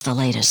the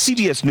latest.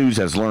 CBS News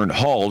has learned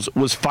Halls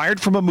was fired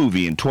from a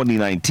movie in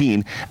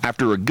 2019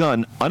 after a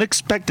gun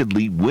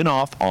unexpectedly went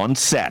off on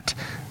set.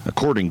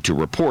 According to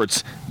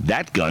reports,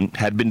 that gun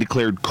had been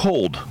declared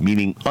cold,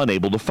 meaning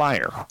unable to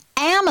fire.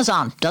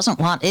 Amazon doesn't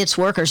want its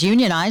workers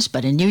unionized,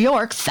 but in New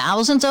York,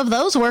 thousands of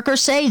those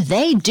workers say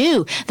they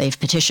do. They've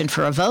petitioned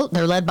for a vote.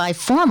 They're led by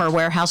former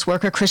warehouse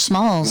worker Chris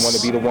Smalls. We want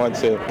to be the one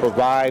to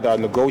provide or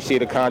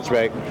negotiate a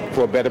contract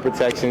for better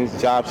protections,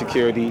 job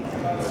security,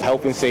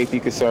 health and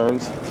safety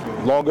concerns,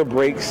 longer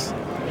breaks,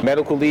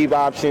 medical leave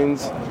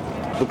options,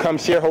 become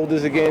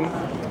shareholders again,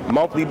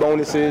 monthly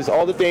bonuses,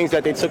 all the things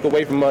that they took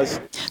away from us.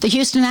 The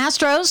Houston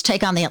Astros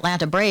take on the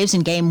Atlanta Braves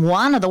in Game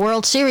 1 of the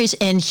World Series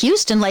in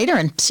Houston later,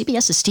 and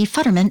CBS's Steve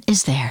Futterman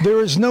is there.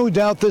 There is no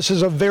doubt this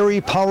is a very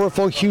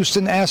powerful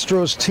Houston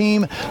Astros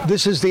team.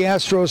 This is the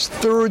Astros'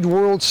 third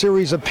World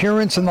Series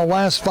appearance in the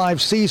last 5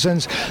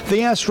 seasons. The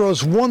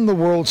Astros won the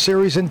World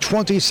Series in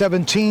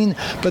 2017,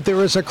 but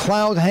there is a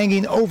cloud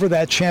hanging over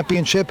that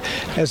championship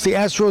as the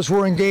Astros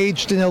were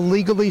engaged in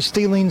illegally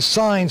stealing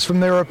signs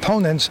from their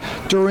opponents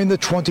during the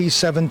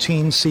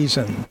 2017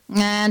 season.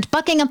 And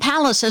Buckingham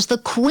Palace says the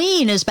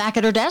Queen is back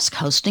at her desk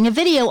hosting a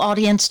video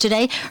audience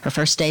today. Her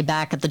first day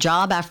back at the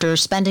job after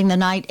spending the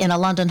night in a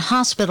London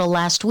hospital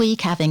last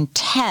week having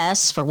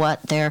tests for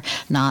what they're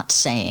not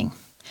saying.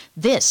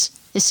 This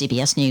is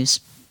CBS News.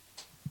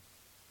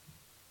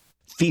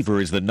 Fever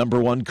is the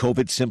 #1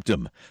 COVID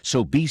symptom,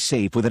 so be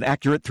safe with an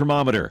accurate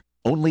thermometer.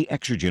 Only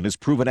Exergen is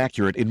proven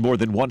accurate in more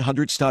than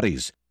 100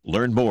 studies.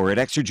 Learn more at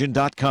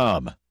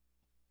Exergen.com.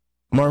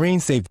 Maureen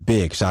saved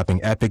big shopping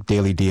epic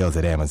daily deals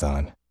at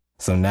Amazon.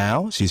 So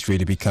now she's free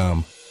to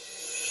become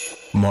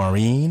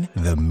Maureen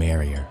the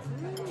Merrier.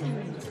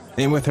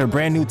 And with her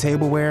brand new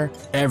tableware,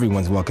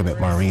 everyone's welcome at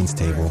Maureen's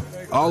table.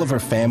 All of her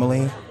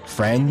family,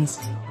 friends,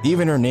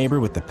 even her neighbor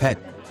with the pet.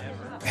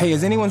 Hey,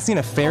 has anyone seen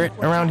a ferret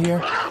around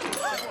here?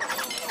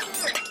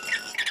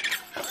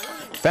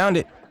 Found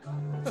it.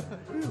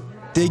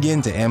 Dig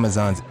into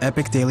Amazon's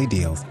epic daily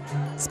deals.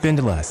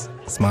 Spend less,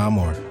 smile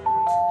more.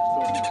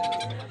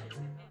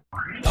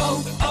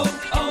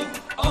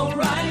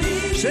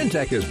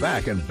 Syntec is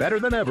back and better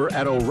than ever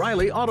at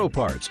O'Reilly Auto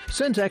Parts.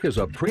 Syntec is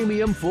a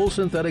premium full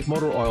synthetic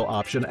motor oil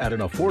option at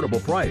an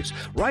affordable price.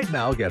 Right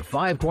now, get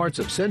 5 quarts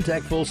of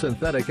Syntec full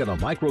synthetic and a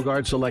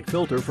MicroGuard Select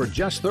filter for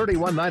just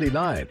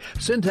 $31.99.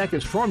 Syntec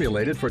is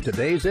formulated for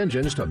today's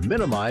engines to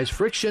minimize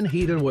friction,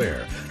 heat, and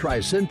wear. Try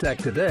Syntec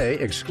today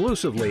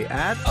exclusively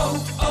at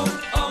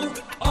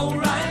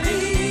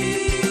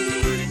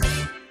O'Reilly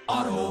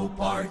Auto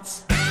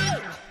Parts.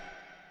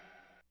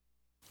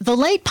 The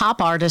late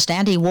pop artist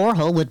Andy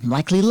Warhol would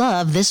likely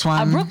love this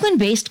one. A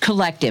Brooklyn-based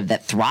collective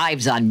that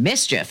thrives on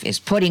mischief is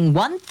putting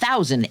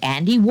 1,000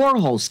 Andy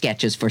Warhol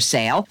sketches for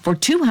sale for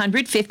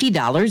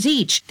 $250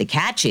 each. The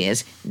catch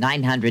is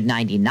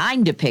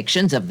 999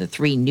 depictions of the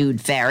 3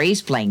 nude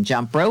fairies playing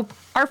jump rope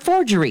are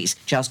forgeries.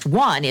 Just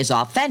one is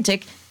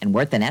authentic and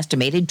worth an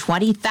estimated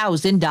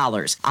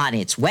 $20,000. On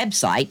its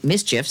website,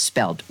 Mischief,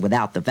 spelled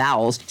without the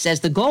vowels, says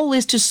the goal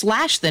is to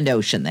slash the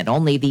notion that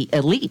only the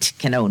elite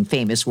can own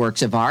famous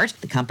works of art.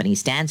 The company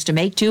stands to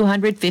make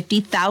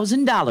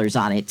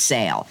 $250,000 on its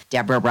sale.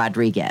 Deborah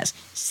Rodriguez,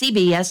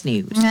 CBS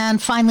News.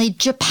 And finally,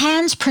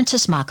 Japan's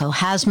Princess Mako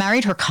has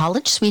married her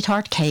college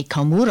sweetheart Kei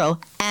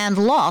Komuro and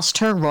lost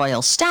her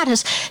royal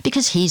status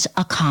because he's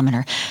a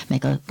commoner.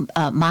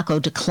 Mako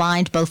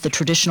declined both the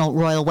traditional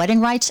royal wedding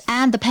rites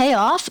and the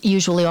payoff,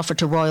 usually offered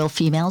to royal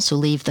females who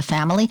leave the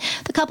family.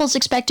 The couple's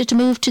expected to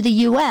move to the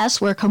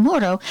U.S., where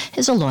Komuro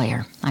is a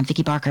lawyer. I'm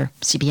Vicki Barker,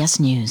 CBS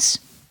News.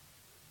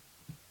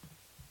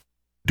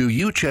 Do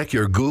you check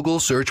your Google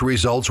search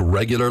results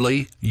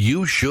regularly?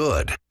 You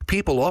should.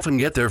 People often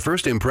get their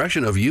first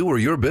impression of you or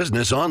your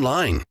business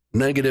online.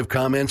 Negative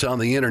comments on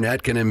the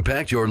internet can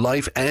impact your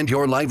life and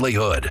your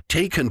livelihood.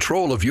 Take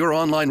control of your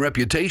online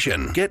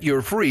reputation. Get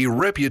your free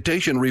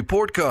reputation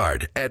report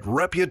card at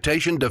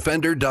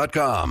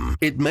reputationdefender.com.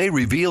 It may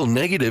reveal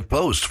negative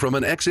posts from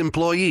an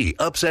ex-employee,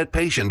 upset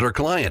patient or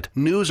client,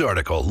 news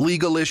article,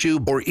 legal issue,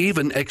 or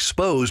even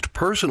exposed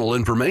personal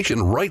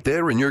information right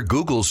there in your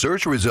Google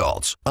search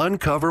results.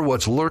 Uncover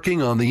what's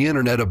lurking on the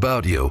internet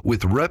about you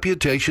with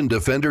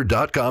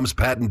reputationdefender.com's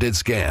patented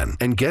scan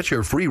and get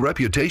your free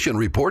reputation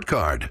report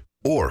card.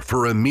 Or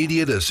for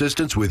immediate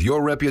assistance with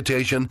your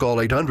reputation, call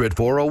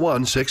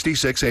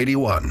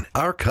 800-401-6681.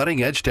 Our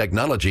cutting-edge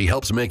technology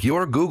helps make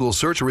your Google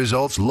search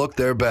results look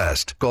their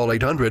best. Call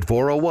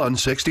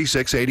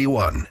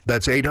 800-401-6681.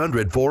 That's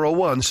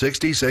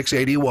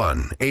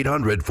 800-401-6681.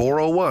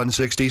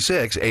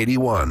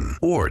 800-401-6681.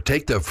 Or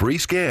take the free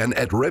scan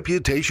at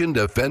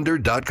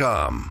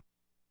reputationdefender.com.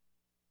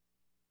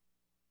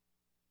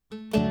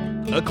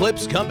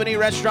 Eclipse Company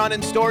Restaurant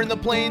and Store in the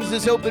Plains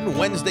is open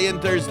Wednesday and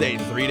Thursday,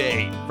 3 to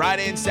 8.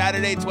 Friday and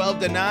Saturday,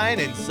 12 to 9,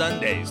 and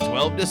Sundays,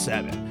 12 to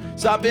 7.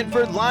 Stop in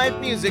for live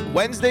music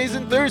Wednesdays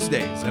and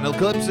Thursdays, and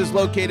Eclipse is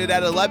located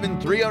at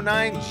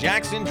 11309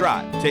 Jackson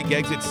Drive. Take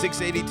exit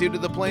 682 to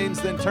the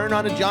Plains, then turn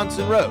onto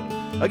Johnson Road.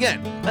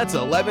 Again, that's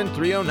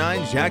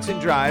 11309 Jackson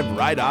Drive,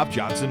 right off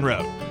Johnson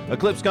Road.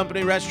 Eclipse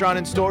Company Restaurant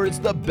and Store is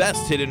the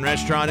best hidden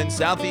restaurant in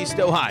Southeast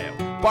Ohio.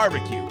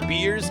 Barbecue,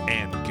 beers,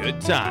 and good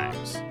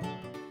times.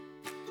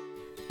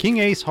 King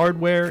Ace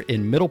Hardware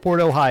in Middleport,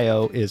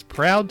 Ohio is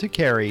proud to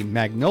carry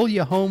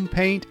Magnolia Home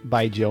Paint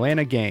by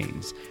Joanna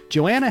Gaines.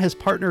 Joanna has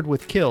partnered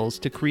with Kills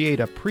to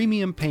create a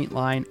premium paint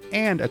line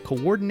and a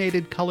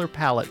coordinated color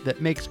palette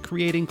that makes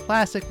creating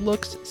classic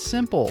looks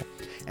simple.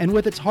 And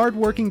with its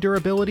hard-working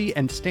durability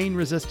and stain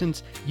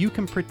resistance, you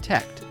can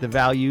protect the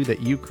value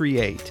that you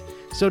create.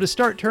 So to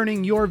start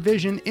turning your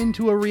vision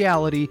into a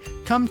reality,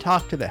 come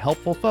talk to the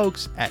helpful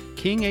folks at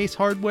King Ace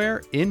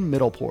Hardware in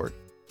Middleport.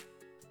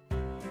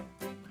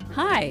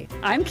 Hi,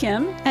 I'm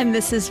Kim. And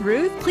this is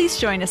Ruth. Please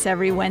join us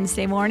every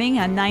Wednesday morning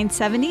on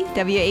 970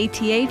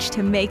 WATH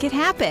to make it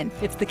happen.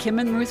 It's the Kim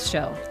and Ruth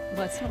Show.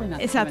 Well, it's really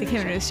not. It's not the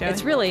Kim and Ruth Show.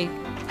 It's really...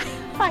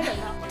 I don't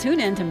know. Tune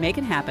in to Make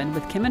It Happen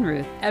with Kim and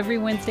Ruth every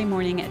Wednesday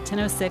morning at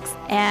 10:06.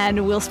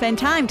 And we'll spend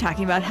time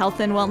talking about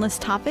health and wellness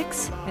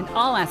topics. And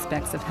all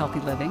aspects of healthy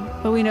living.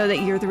 But we know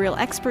that you're the real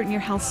expert in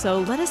your health,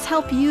 so let us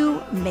help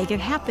you make it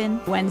happen.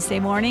 Wednesday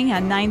morning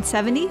on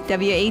 970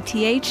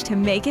 WATH to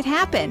make it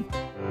happen.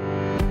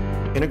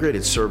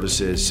 Integrated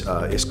Services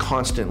is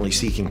constantly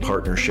seeking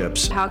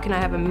partnerships. How can I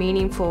have a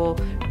meaningful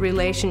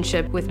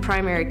relationship with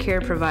primary care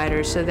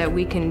providers so that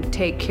we can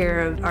take care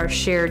of our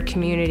shared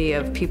community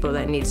of people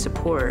that need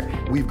support?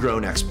 We've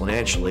grown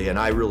exponentially, and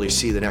I really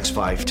see the next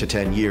 5 to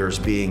 10 years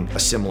being a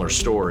similar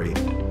story.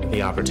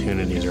 The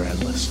opportunities are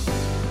endless.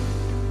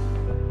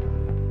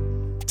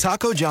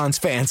 Taco John's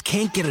fans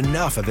can't get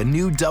enough of the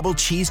new Double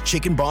Cheese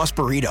Chicken Boss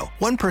Burrito.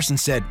 One person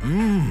said,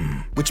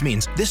 which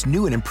means this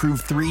new and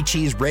improved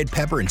 3-cheese red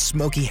pepper and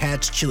smoky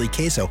Hatch chili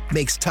queso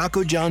makes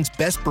Taco John's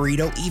best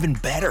burrito even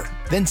better.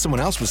 Then someone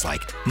else was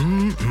like,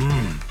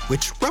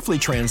 which roughly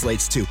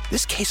translates to,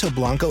 this queso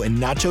blanco and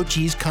nacho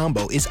cheese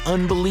combo is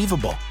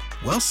unbelievable.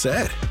 Well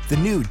said. The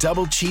new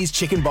Double Cheese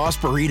Chicken Boss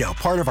Burrito,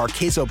 part of our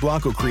Queso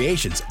Blanco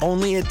creations,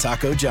 only at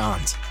Taco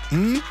John's.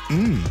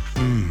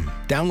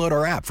 Download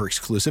our app for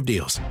exclusive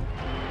deals.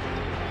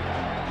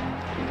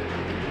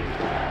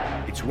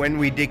 It's when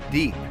we dig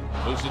deep.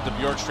 Moves into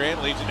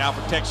Bjorkstrand, leaves it now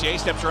for Texier,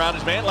 steps around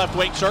his man, left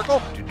wing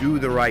circle. To do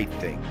the right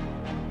thing,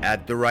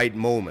 at the right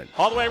moment.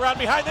 All the way around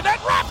behind the net,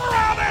 wrap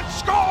around and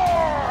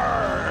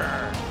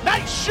score!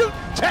 Nice shoot,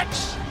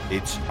 Tex!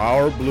 It's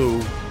our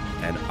blue,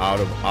 and out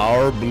of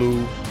our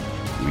blue,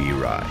 we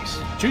rise.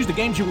 Choose the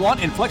games you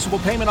want and flexible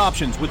payment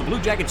options with the Blue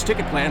Jackets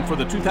ticket plan for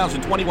the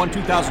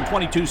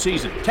 2021-2022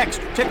 season.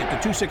 Text TICKET to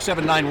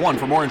 26791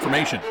 for more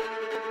information.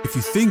 If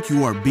you think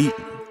you are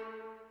beaten,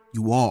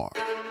 you are.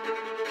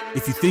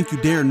 If you think you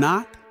dare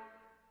not,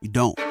 you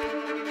don't.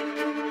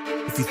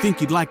 If you think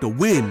you'd like to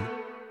win,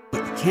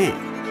 but you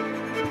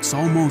can't, it's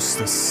almost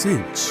a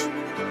cinch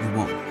you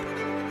won't.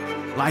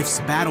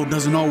 Life's battle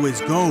doesn't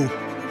always go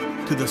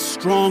to the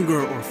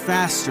stronger or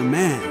faster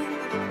man,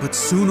 but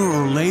sooner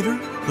or later,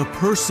 the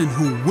person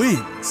who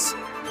wins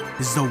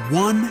is the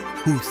one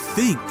who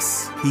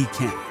thinks he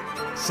can.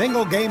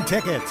 Single game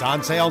tickets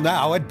on sale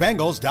now at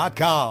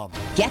Bengals.com.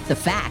 Get the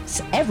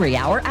facts every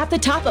hour at the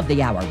top of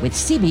the hour with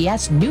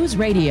CBS News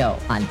Radio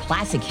on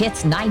Classic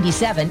Hits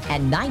 97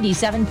 and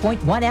 97.1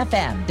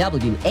 FM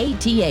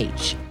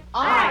WATH.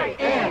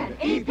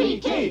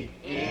 INEPT,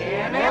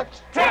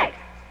 Inept Tech.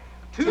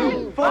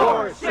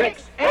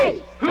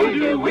 2468. Who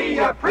do we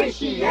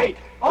appreciate?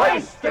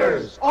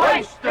 Oysters,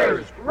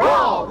 oysters,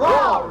 raw,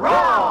 raw,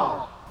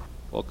 raw.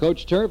 Well,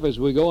 Coach Turf, as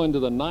we go into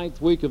the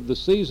 9th week of the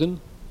season,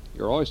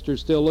 your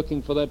Oysters still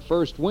looking for that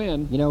first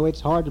win. You know,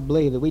 it's hard to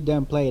believe that we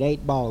done played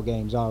 8 ball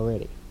games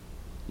already.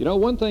 You know,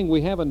 one thing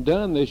we haven't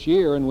done this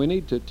year, and we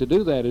need to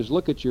do that, is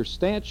look at your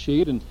stat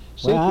sheet and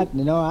see. Well, I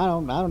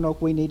don't know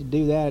if we need to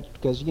do that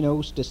because, you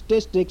know,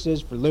 statistics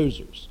is for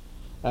losers.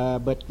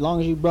 But as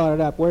long as you brought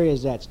it up, where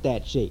is that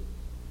stat sheet?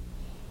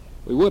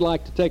 We would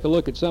like to take a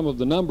look at some of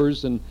the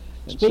numbers and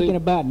Speaking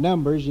about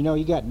numbers, you know,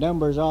 you got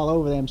numbers all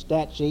over them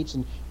stat sheets,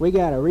 and we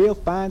got a real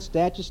fine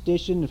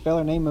statistician, a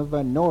fella named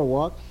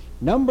Norwalk.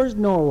 Numbers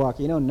Norwalk,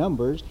 you know,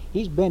 Numbers.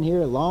 He's been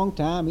here a long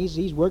time.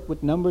 He's worked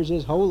with numbers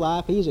his whole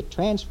life. He's a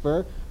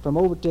transfer from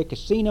over to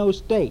Casino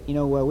State. You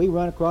know, we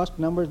run across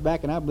numbers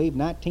back in, I believe,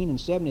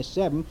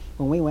 1977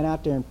 when we went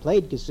out there and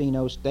played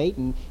Casino State,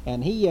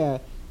 and he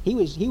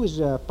was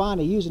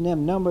fond of using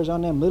them numbers on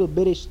them little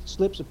bitty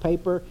slips of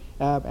paper,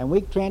 and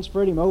we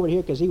transferred him over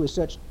here because he was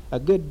such a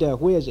good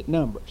whiz at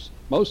numbers.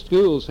 Most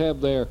schools have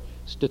their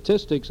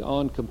statistics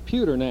on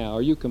computer now.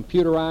 Are you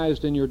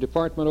computerized in your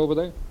department over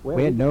there?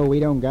 Well, no, we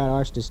don't got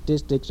our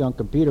statistics on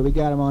computer. We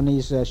got them on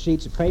these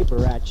sheets of paper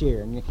right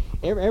here. And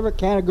every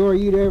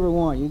category you'd ever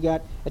want. You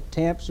got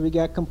attempts, we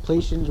got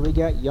completions, we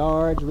got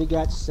yards, we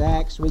got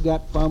sacks, we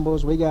got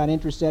fumbles, we got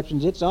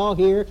interceptions. It's all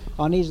here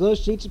on these little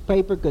sheets of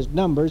paper because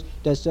Numbers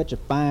does such a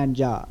fine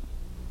job.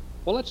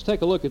 Well, let's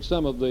take a look at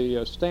some of the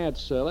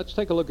stats. Let's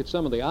take a look at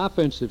some of the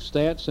offensive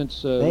stats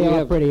since they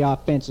are pretty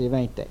offensive,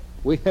 ain't they?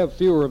 We have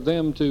fewer of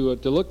them to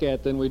look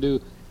at than we do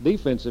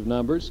defensive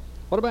numbers.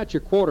 What about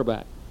your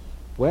quarterback?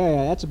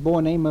 Well, that's a boy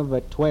named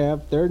of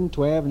 12, 3rd and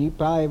 12, and you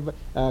probably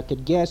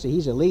could guess that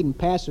he's a leading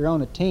passer on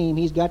the team.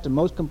 He's got the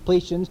most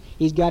completions,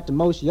 he's got the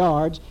most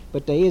yards,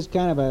 but there is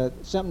kind of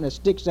something that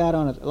sticks out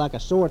on like a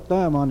sore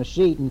thumb on the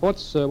sheet. And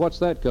what's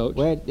that, Coach?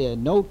 Well,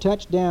 no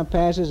touchdown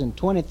passes and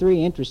 23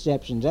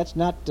 interceptions. That's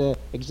not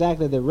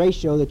exactly the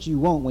ratio that you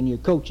want when you're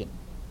coaching.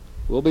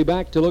 We'll be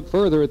back to look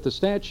further at the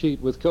stat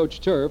sheet with Coach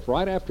Turf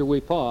right after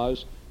we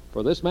pause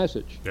for this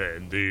message.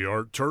 And the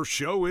Art Turf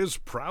Show is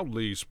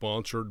proudly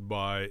sponsored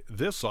by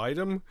this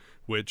item,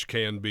 which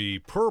can be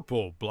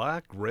purple,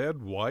 black,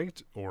 red,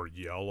 white, or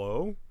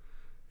yellow.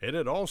 And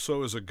it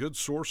also is a good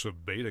source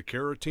of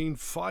beta-carotene,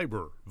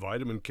 fiber,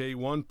 vitamin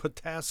K1,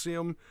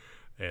 potassium,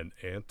 and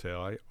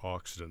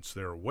antioxidants.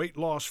 They're a weight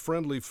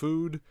loss-friendly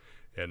food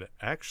and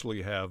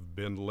actually have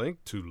been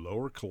linked to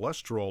lower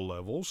cholesterol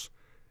levels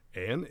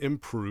and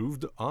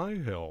improved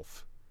eye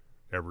health.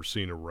 Ever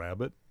seen a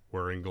rabbit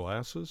wearing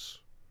glasses?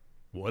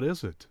 What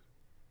is it?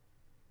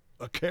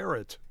 A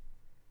carrot.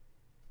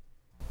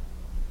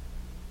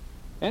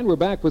 And we're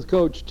back with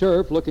Coach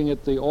Turf looking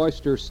at the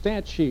Oyster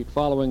stat sheet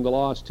following the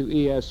loss to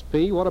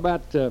ESP. What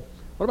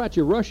about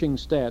your rushing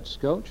stats,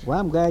 Coach? Well,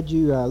 I'm glad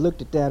you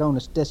looked at that on the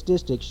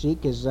statistics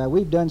sheet, because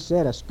we've done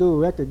set a school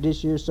record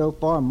this year so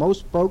far.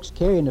 Most folks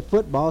carrying the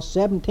football,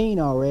 17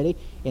 already,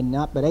 in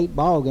not but 8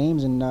 ball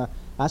games. And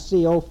I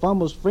see old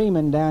Fumbles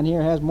Freeman down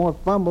here has more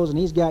fumbles, and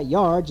he's got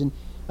yards. And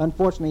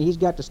unfortunately, he's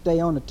got to stay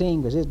on the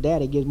team because his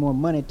daddy gives more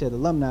money to the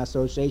Alumni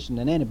Association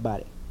than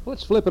anybody.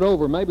 Let's flip it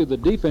over. Maybe the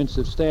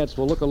defensive stats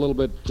will look a little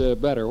bit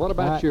better. What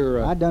about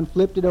your... I done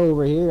flipped it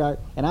over here,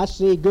 and I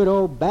see good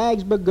old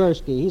Bags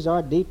Bagurski. He's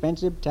our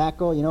defensive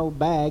tackle,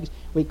 Bags.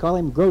 We call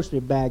him Grocery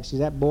Bags because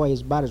that boy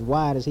is about as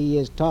wide as he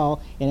is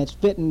tall, and it's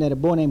fitting that a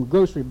boy named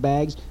Grocery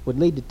Bags would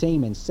lead the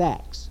team in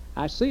sacks.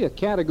 I see a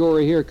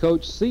category here,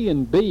 Coach, C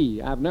and B.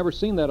 I've never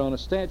seen that on a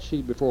stat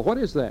sheet before. What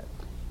is that?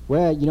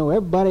 Well,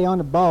 everybody on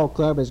the ball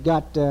club has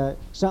got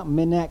something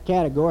in that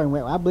category, and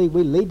I believe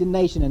we lead the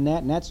nation in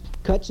that, and that's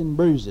cuts and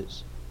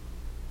bruises.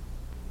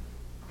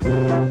 Be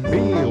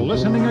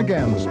listening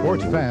again,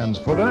 sports fans,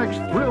 for the next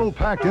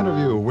thrill-packed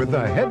interview with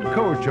the head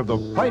coach of the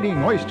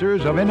Fighting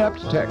Oysters of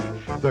Inept Tech,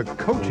 the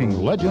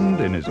coaching legend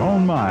in his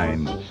own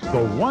mind,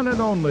 the one and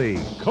only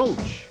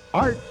Coach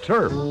Art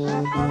Turf.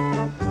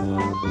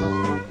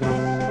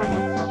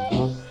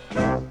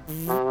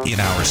 In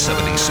our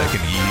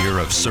 72nd year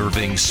of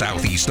serving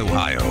Southeast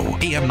Ohio,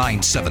 AM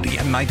 970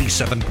 and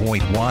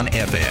 97.1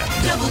 FM.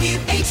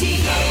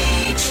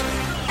 WATH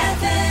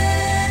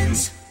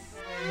Athens.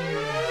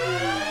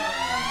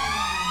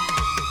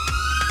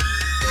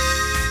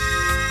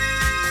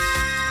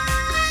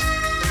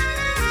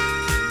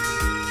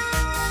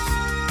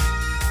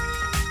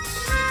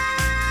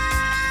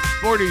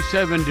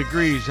 .47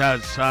 degrees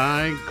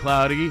outside,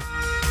 cloudy.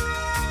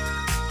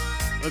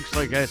 Looks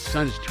like that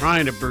sun's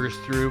trying to burst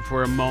through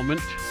for a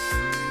moment.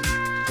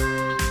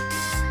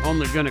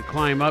 Only going to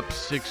climb up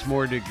 6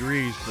 more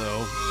degrees,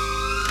 though.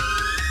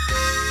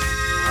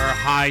 Our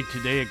high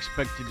today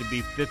expected to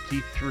be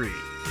 53.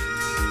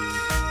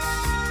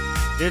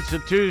 It's a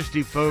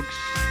Tuesday, folks,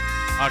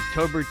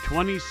 October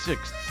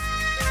 26th.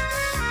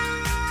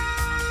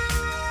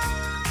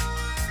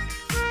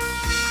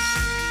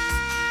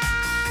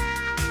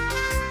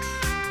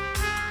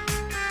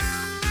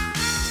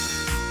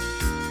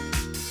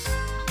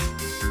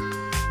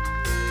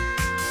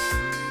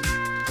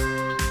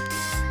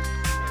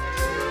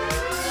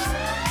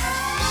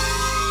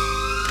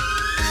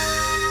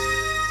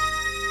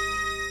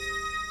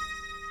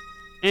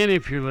 And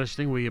if you're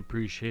listening, we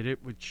appreciate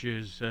it, which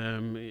is,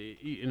 some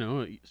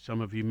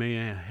of you may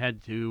have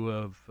had to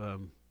have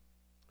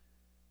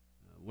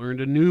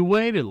learned a new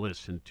way to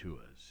listen to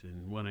us.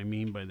 And what I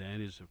mean by that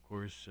is, of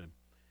course,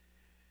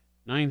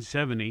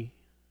 970,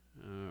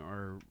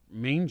 our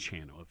main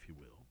channel, if you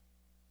will,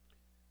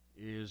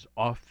 is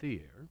off the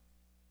air.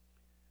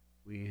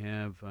 We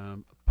have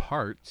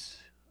parts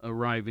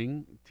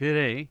arriving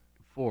today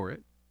for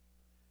it.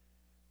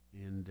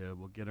 And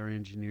we'll get our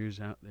engineers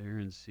out there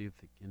and see if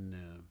they can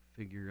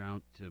figure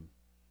out.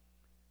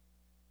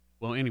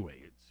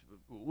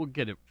 We'll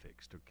get it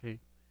fixed, okay?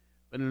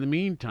 But in the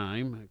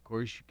meantime, of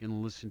course, you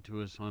can listen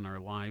to us on our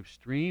live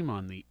stream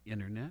on the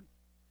internet.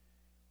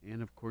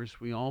 And, of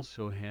course, we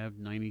also have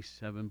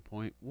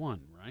 97.1,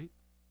 right?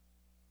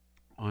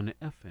 On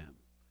FM.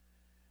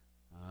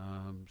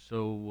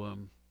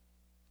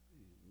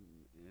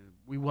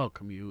 We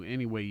welcome you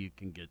any way you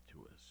can get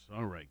to us.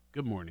 All right,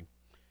 good morning.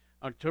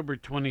 October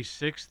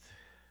 26th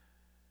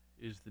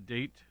is the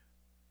date.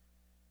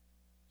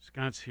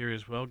 Scott's here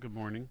as well. Good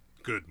morning.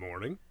 Good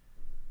morning.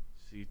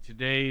 See,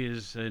 today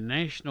is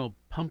National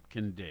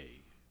Pumpkin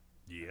Day.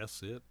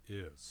 Yes, it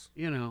is.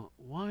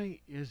 Why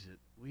is it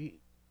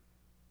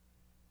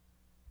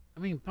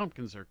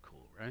pumpkins are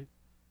cool, right?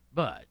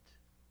 But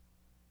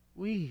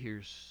we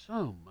hear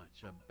so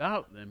much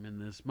about them in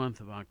this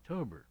month of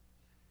October.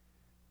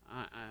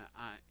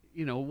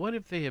 What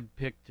if they had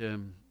picked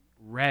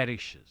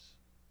radishes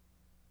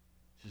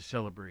to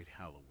celebrate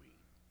Halloween?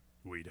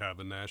 We'd have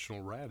a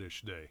National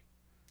Radish Day.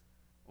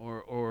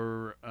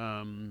 Or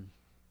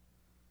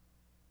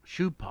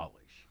shoe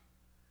polish.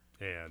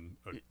 And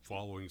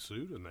following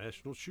suit, a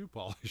National Shoe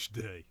Polish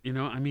Day. You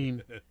know, I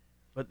mean,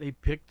 but they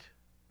picked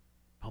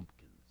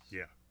pumpkins.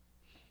 Yeah.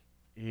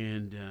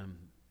 And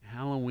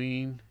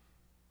Halloween,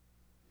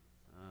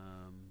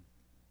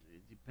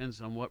 it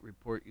depends on what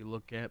report you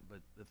look at,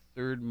 but the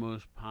third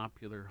most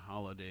popular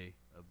holiday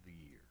of the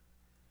year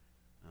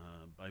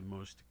by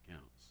most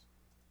accounts.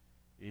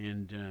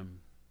 And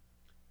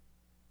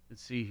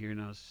let's see here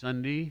now.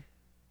 Sunday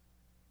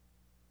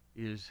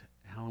is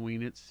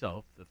Halloween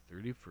itself, the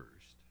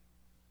 31st.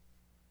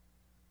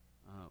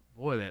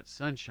 Boy, that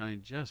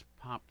sunshine just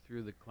popped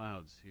through the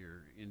clouds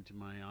here into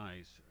my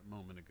eyes a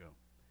moment ago.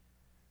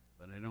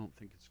 But I don't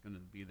think it's going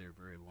to be there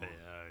very long.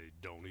 I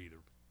don't either.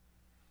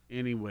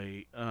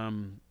 Anyway,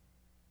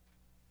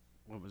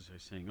 what was I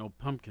saying? Oh,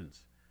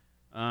 pumpkins.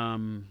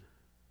 I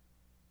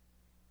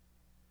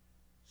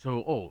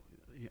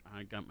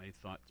got my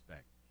thoughts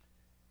back.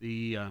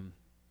 The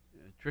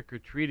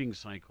trick-or-treating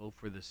cycle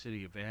for the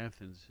city of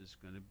Athens is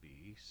going to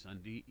be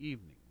Sunday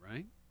evening,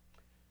 right?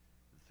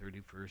 The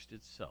 31st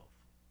itself.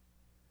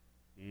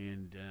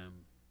 And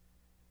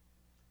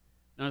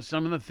now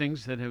some of the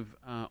things that have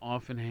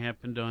often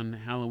happened on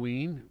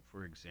Halloween,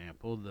 for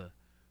example, the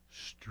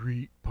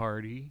street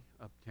party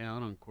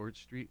uptown on Court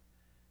Street,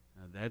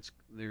 that's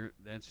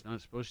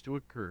not supposed to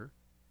occur.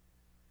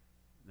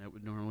 That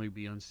would normally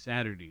be on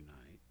Saturday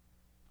night.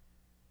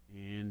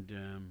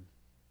 And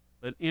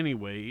but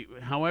anyway,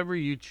 however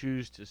you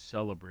choose to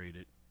celebrate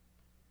it,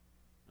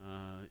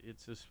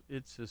 it's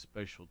a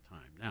special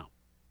time. Now,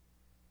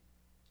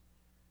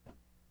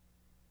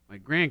 my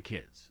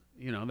grandkids,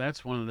 you know,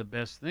 that's one of the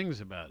best things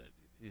about it,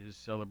 is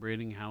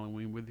celebrating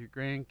Halloween with your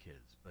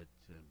grandkids. But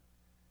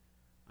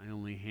I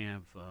only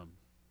have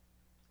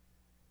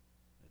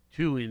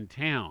 2 in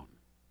town,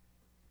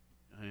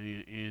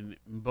 and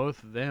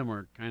both of them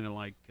are kind of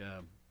like,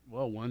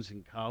 one's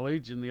in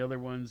college and the other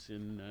one's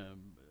in,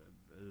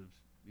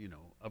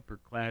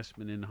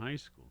 upperclassmen in high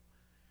school.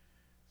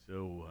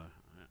 So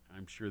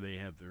I'm sure they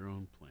have their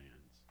own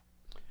plans.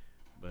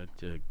 But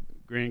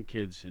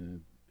grandkids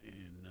and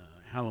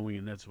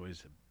Halloween, that's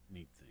always a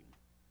neat thing.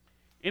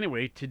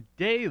 Anyway,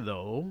 today,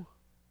 though,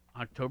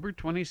 October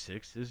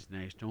 26th is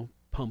National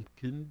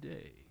Pumpkin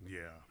Day.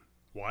 Yeah.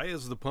 Why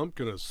is the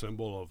pumpkin a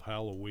symbol of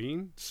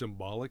Halloween?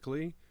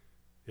 Symbolically,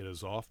 it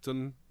is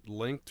often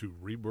linked to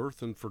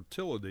rebirth and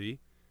fertility.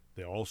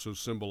 They also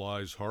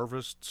symbolize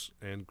harvests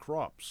and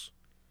crops.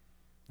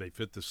 They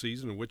fit the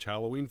season in which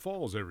Halloween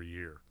falls every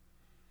year.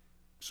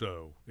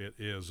 So it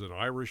is an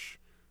Irish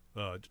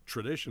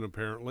tradition,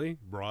 apparently,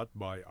 brought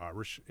by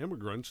Irish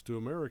immigrants to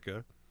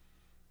America,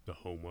 the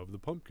home of the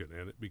pumpkin,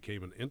 and it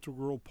became an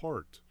integral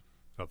part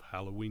of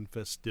Halloween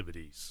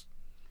festivities.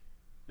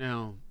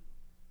 Now,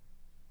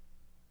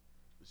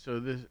 so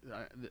this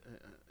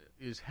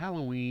is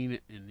Halloween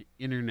an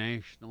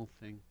international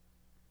thing?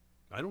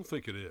 I don't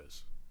think it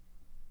is.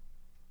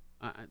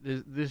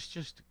 This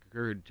just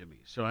occurred to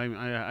me, so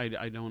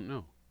I don't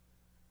know.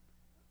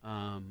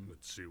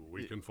 Let's see what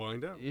we can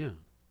find out. Yeah.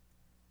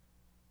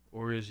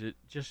 Or is it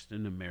just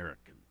an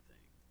American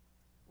thing?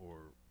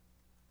 Or,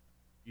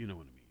 you know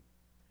what I mean.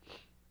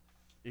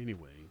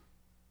 Anyway,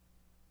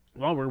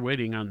 while we're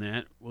waiting on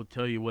that, we'll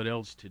tell you what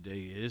else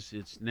today is.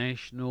 It's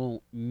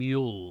National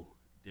Mule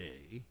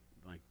Day,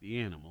 like the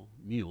animal,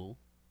 mule.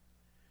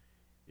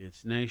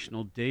 It's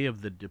National Day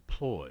of the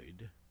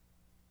Deployed.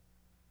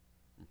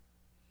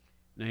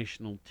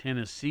 National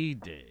Tennessee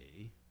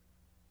Day.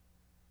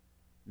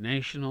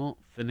 National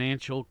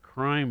Financial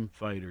Crime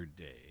Fighter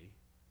Day.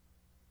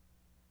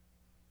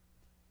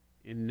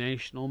 And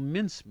National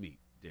Mincemeat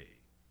Day.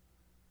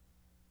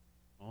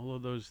 All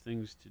of those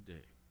things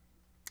today.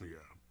 Yeah.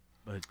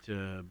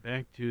 But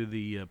back to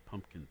the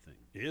pumpkin thing.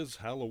 Is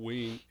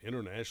Halloween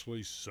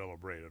internationally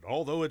celebrated?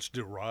 Although it's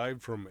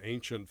derived from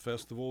ancient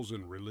festivals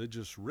and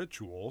religious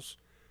rituals,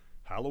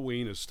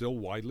 Halloween is still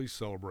widely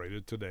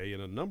celebrated today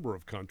in a number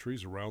of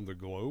countries around the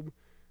globe.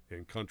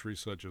 In countries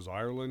such as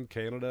Ireland,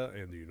 Canada,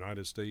 and the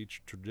United States,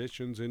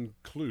 traditions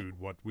include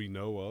what we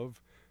know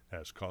of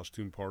as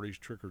costume parties,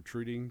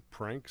 trick-or-treating,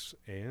 pranks,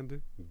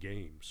 and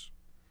games.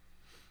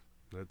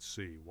 Let's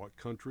see, what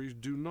countries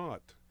do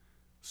not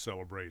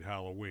celebrate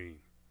Halloween?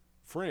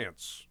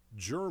 France,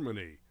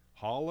 Germany,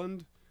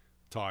 Holland,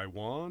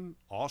 Taiwan,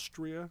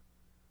 Austria,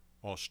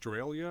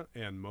 Australia,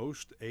 and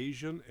most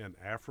Asian and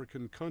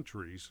African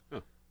countries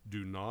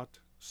do not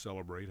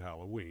celebrate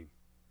Halloween.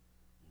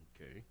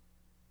 Okay.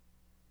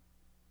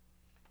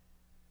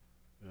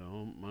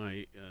 Well,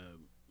 my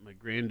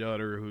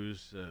granddaughter,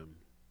 whose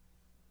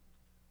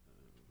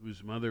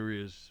mother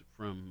is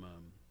from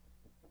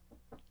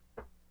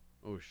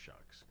oh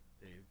shucks,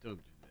 Dave, don't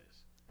do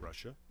this.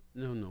 Russia?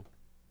 No,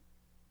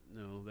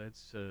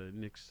 that's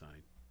Nick's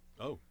side.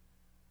 Oh.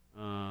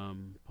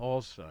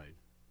 Paul's side.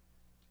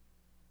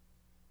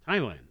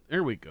 Thailand.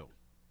 There we go.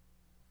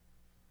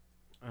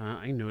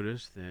 I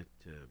noticed that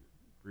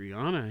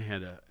Brianna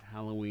had a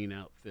Halloween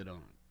outfit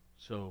on.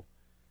 So,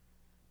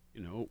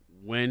 you know,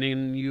 when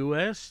in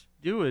U.S.,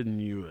 do it in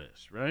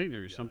U.S., right?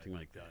 Or something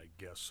like that. I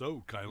guess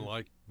so. Kind of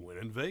like when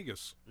in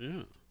Vegas.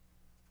 Yeah.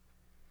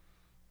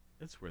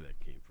 That's where that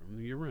came from.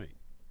 You're right.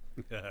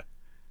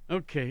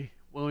 Okay.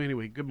 Well,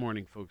 anyway, good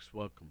morning, folks.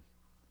 Welcome.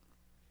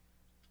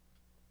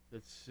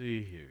 Let's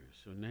see here.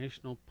 So,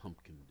 National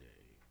Pumpkin Day.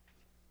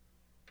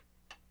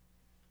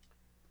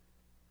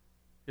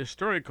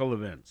 Historical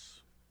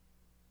events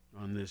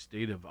on this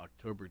date of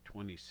October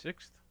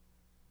 26th.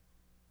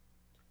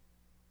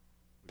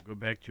 We go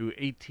back to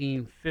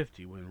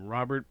 1850 when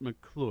Robert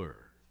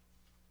McClure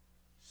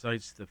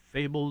sights the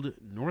fabled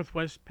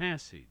Northwest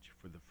Passage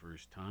for the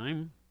first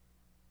time.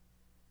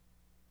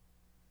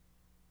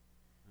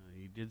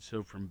 He did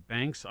so from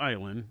Banks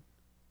Island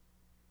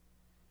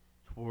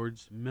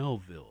towards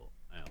Melville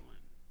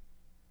Island.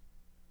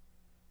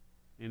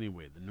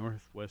 Anyway, the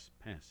Northwest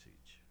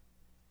Passage,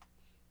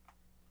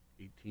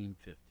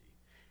 1850.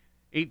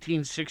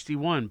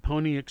 1861,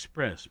 Pony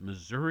Express,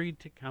 Missouri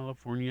to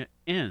California,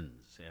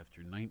 ends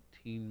after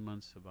 19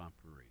 months of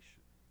operation.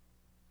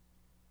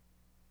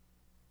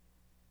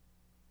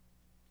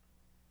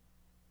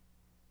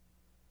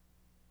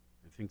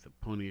 I think the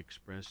Pony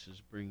Express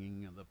is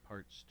bringing the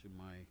parts to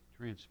my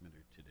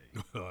transmitter today.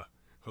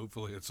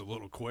 Hopefully it's a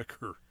little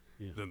quicker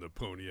than the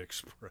Pony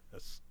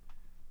Express.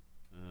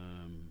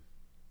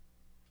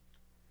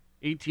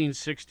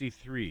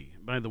 1863.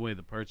 By the way,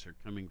 the parts are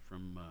coming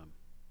from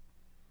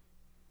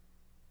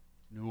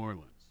New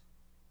Orleans,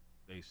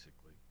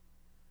 basically,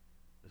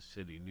 the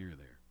city near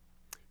there.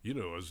 You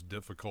know, as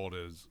difficult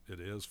as it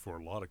is for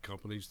a lot of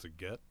companies to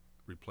get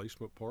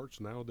replacement parts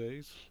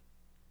nowadays,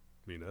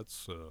 I mean,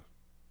 that's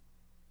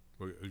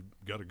we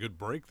got a good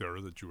break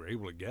there that you were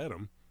able to get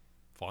them,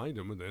 find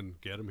them, and then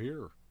get them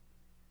here.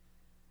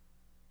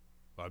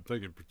 I'm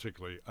thinking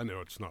particularly, I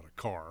know it's not a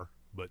car,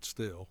 but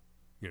still,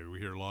 you know, we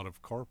hear a lot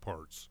of car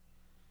parts.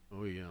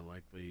 Oh, yeah,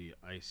 like the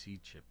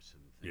IC chips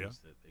and things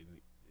that they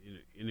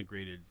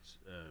integrated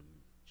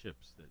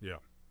chips that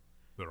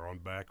that are on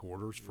back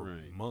orders for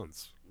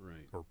months,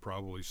 or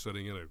probably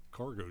sitting in a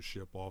cargo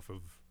ship off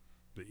of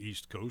the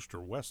East Coast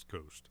or West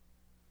Coast.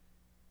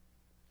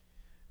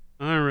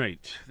 All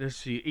right, let's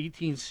see.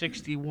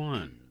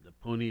 1861, the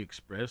Pony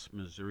Express,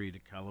 Missouri to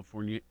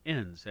California,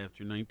 ends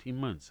after 19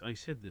 months. I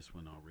said this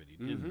one already,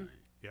 didn't I?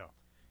 Yeah.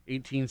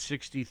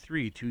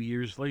 1863, 2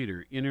 years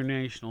later,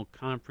 international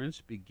conference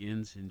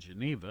begins in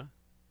Geneva,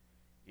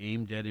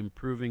 aimed at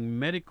improving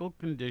medical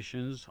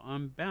conditions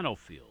on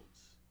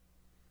battlefields.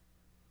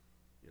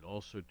 It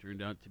also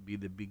turned out to be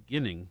the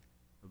beginning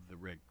of the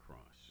Red Cross.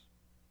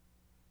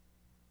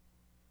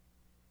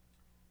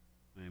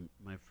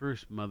 My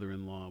first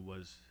mother-in-law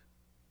was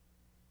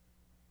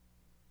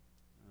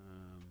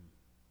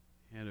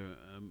had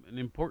an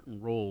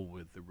important role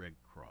with the Red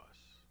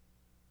Cross.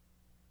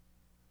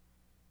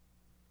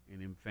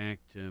 And in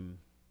fact,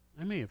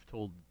 I may have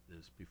told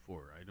this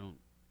before. I don't.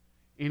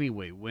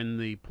 Anyway, when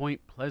the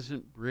Point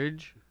Pleasant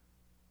Bridge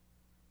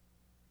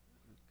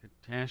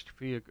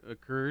catastrophe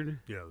occurred.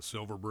 Yeah, the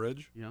Silver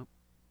Bridge. Yep.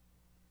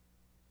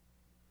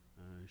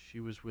 She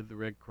was with the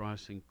Red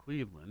Cross in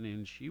Cleveland,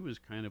 and she was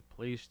kind of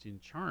placed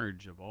in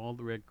charge of all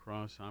the Red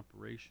Cross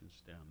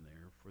operations down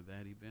there for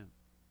that event.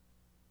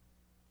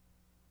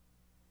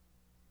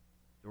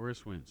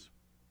 Doris wins.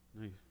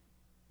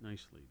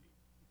 Nice lady.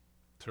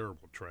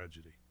 Terrible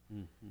tragedy.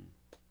 Mm-hmm.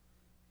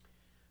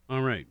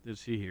 All right, let's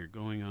see here.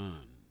 Going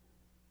on.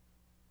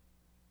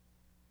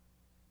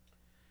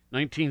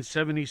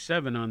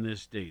 1977 on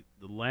this date,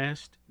 the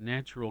last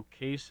natural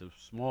case of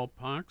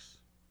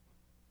smallpox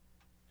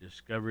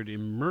discovered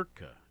in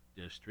Merka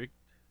district,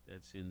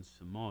 that's in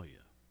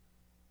Somalia.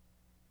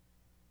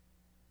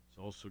 It's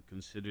also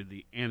considered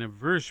the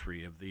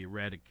anniversary of the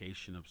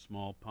eradication of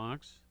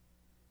smallpox,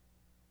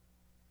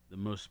 the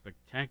most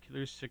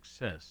spectacular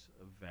success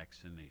of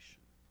vaccination.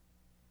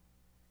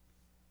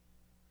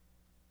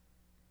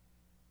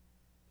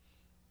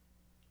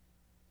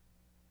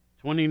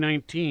 In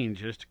 2019,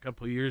 just a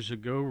couple years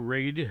ago,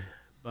 raid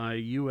by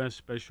U.S.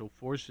 Special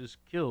Forces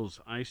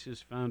kills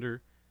ISIS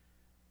founder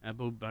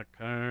Abu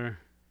Bakr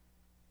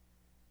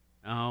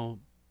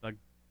al-Baghdadi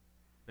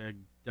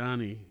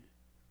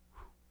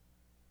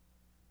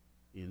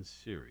in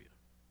Syria.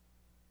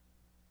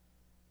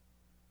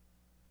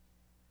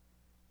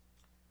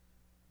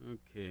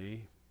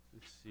 Okay,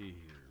 let's see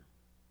here.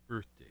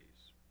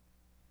 Birthdays.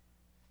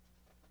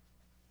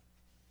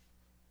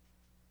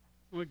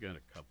 We got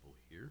a couple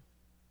here.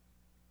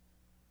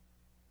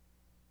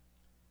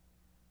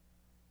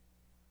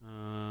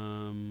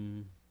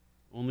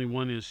 Only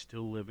one is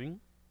still living.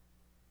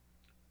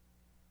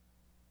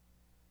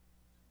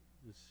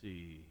 Let's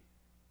see.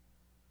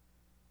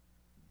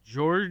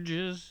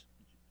 Georges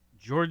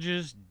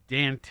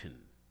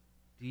Danton,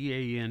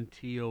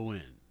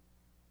 D-A-N-T-O-N.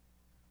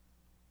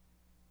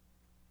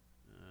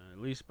 At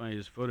least by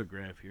his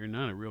photograph here,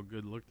 not a real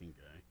good-looking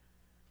guy.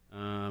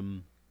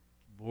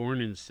 Born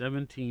in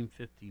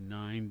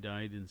 1759,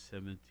 died in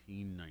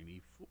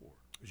 1794.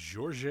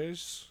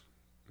 Georges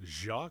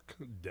Jacques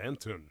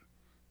Danton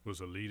was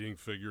a leading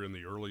figure in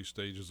the early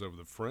stages of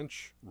the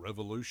French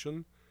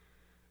Revolution,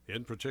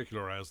 in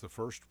particular as the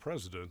first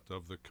president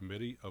of the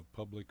Committee of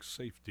Public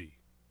Safety.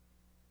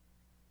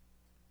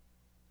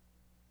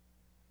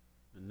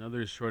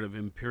 Another sort of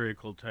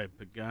empirical type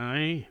of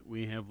guy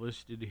we have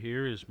listed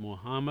here is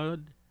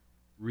Mohammad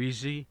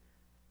Rizi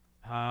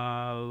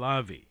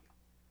Pahlavi,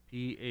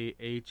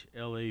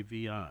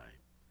 Pahlavi.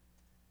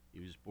 He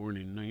was born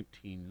in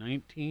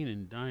 1919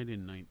 and died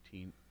in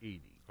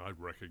 1980. I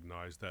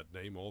recognize that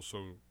name.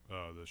 Also,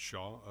 the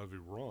Shah of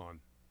Iran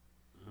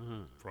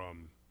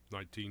from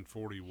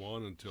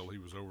 1941 until he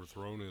was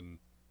overthrown in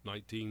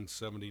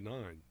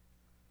 1979.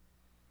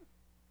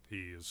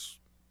 He is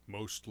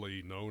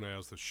mostly known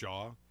as the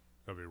Shah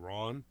of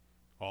Iran,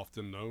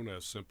 often known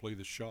as simply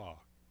the Shah.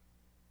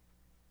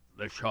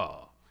 The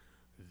Shah.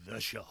 The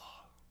Shah.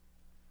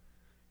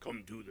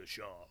 Come to the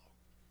Shah.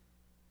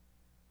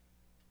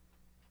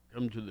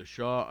 Come to the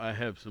Shah, I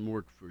have some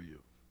work for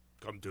you.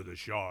 Come to the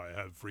Shah, I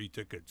have free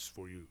tickets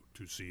for you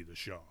to see the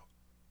Shah.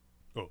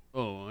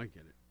 Oh, I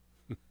get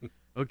it.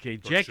 Okay,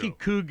 Jackie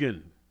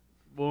Coogan.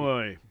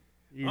 Boy.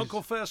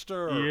 Uncle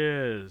Fester.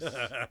 Yes.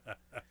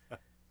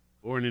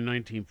 Born in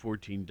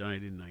 1914,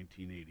 died in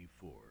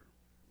 1984.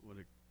 What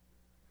a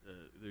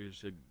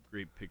there's a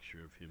great picture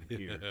of him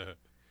here.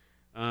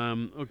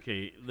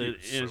 Okay,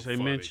 as I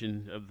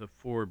mentioned, of the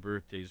 4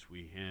 birthdays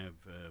we have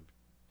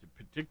to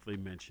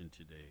particularly mention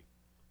today,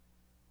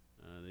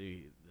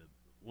 the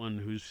one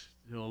who's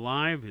still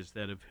alive is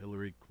that of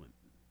Hillary Clinton.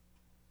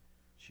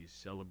 She's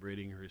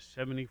celebrating her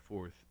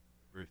 74th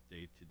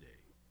birthday today.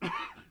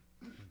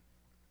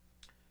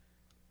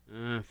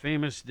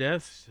 Famous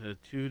deaths,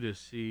 2 to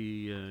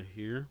see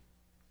here.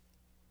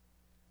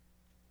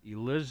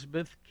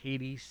 Elizabeth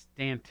Cady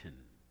Stanton.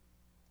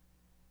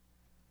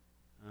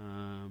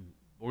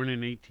 Born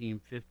in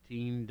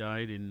 1815,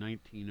 died in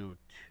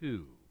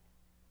 1902.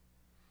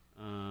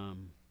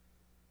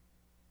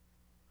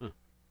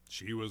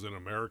 She was an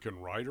American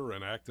writer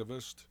and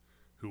activist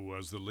who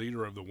was the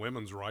leader of the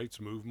women's rights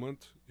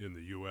movement in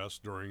the U.S.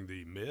 during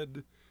the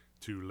mid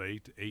to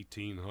late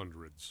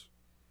 1800s.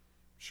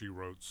 She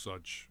wrote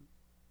such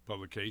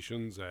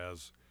publications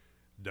as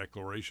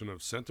Declaration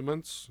of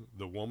Sentiments,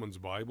 The Woman's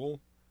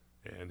Bible,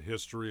 and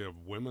History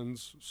of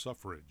Women's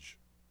Suffrage.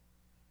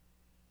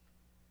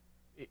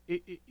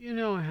 You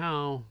know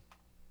how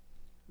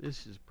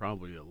this is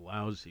probably a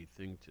lousy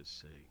thing to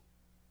say.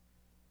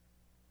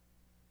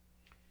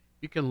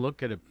 You can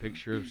look at a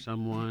picture of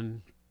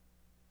someone,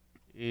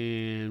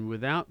 and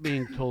without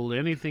being told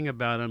anything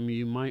about them,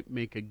 you might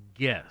make a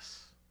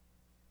guess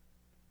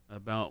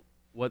about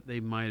what they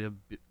might have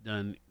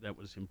done that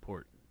was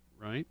important,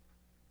 right?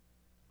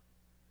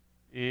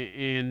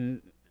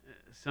 And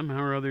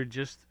somehow or other,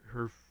 just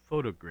her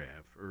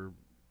photograph or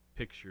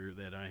picture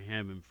that I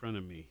have in front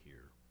of me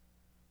here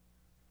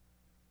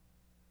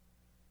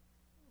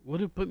would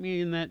have put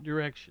me in that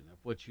direction of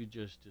what you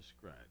just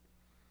described.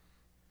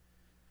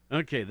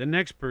 Okay, the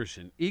next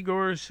person,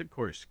 Igor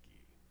Sikorsky,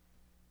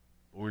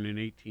 born in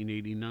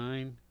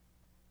 1889,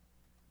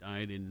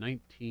 died in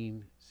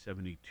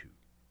 1972.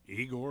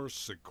 Igor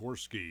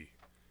Sikorsky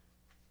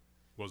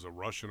was a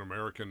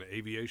Russian-American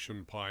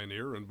aviation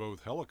pioneer in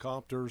both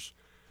helicopters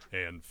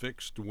and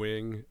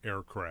fixed-wing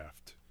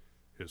aircraft.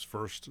 His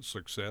first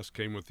success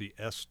came with the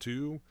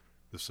S-2,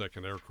 the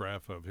second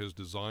aircraft of his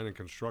design and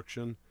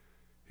construction.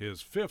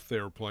 His 5th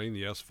airplane,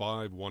 the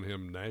S-5, won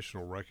him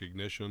national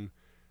recognition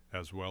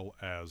as well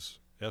as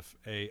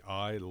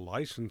FAI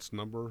license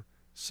number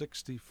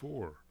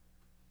 64.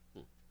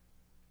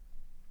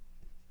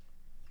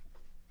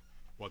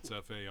 What's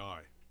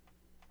FAI?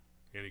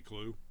 Any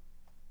clue?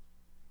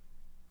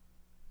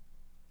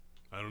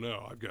 I don't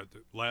know. I've got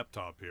the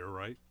laptop here,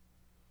 right?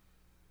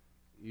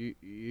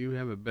 You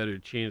have a better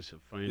chance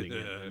of finding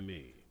it than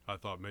me. I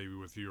thought maybe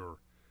with your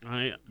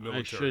I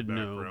should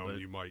background, know, but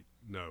you might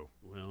know.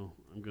 Well,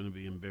 I'm going to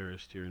be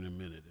embarrassed here in a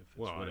minute if it's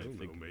what I don't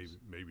think. know.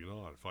 Maybe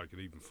not. If I could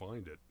even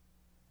find it.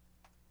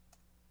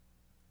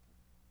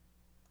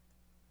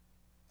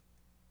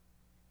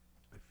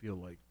 I feel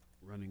like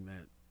running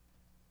that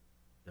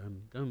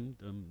dum dum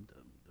dum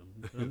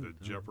dum dum.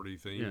 The Jeopardy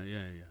theme.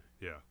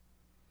 Yeah.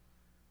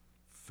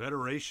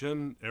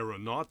 Fédération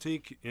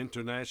Aéronautique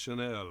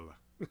Internationale.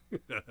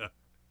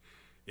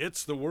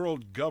 It's the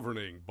world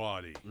governing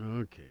body.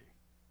 Okay.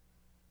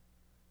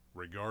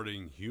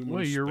 Regarding human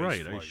Well, you're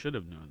right. spaceflight. I should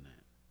have known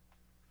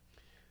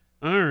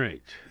that. All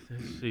right.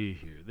 Let's see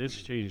here.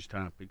 Let's change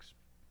topics,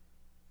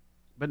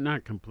 but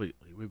not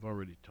completely. We've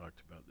already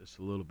talked about this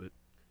a little bit.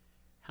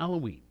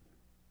 Halloween.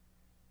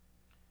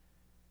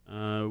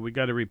 We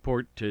got a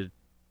report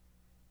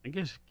I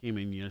guess it came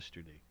in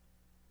yesterday.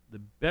 The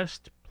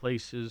best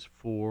places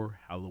for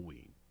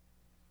Halloween.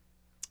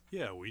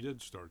 Yeah, we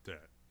did start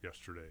that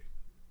yesterday.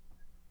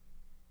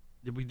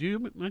 Did we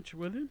do much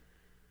with it?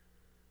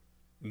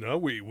 No,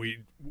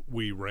 we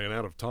ran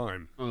out of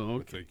time. Oh,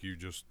 okay. I think you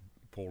just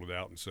pulled it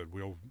out and said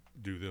we'll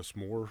do this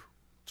more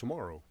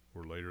tomorrow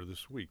or later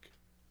this week.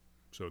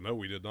 So no,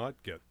 we did not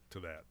get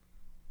to that.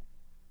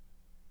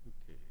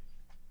 Okay.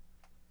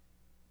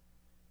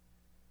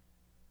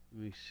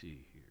 Let me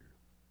see here.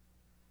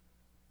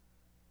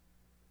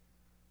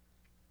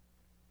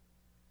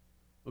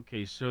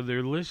 Okay, so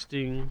they're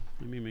listing,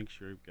 let me make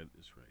sure I've got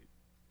this right.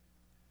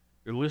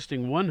 They're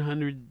listing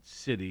 100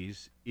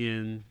 cities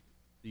in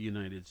the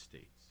United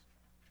States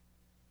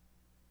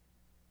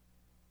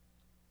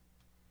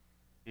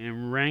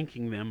and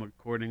ranking them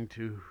according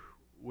to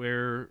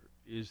where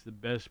is the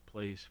best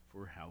place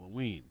for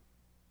Halloween.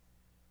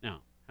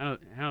 Now,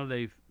 how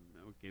they,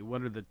 okay,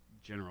 what are the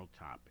general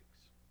topics?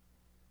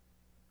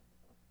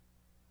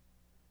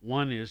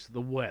 One is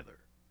the weather.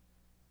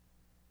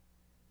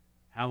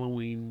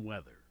 Halloween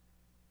weather.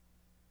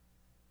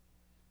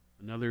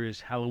 Another is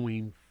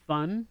Halloween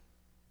fun.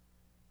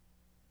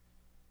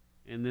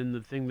 And then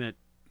the thing that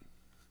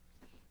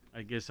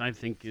I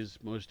think is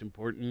most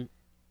important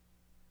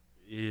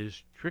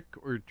is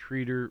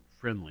trick-or-treater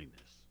friendliness.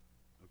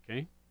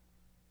 Okay?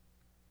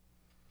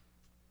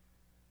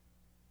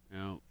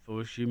 Now,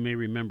 folks, you may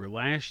remember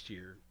last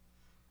year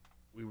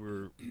we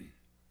were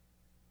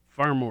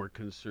far more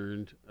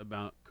concerned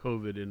about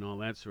COVID and all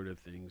that sort of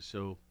thing.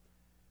 So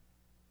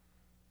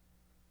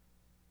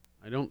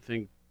I don't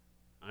think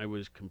I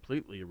was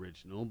completely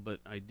original, but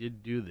I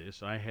did do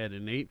this. I had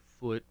an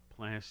 8-foot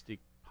plastic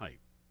pipe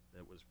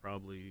that was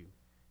probably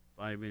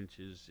 5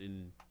 inches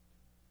in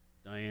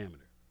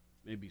diameter,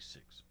 maybe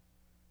 6.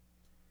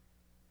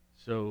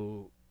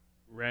 So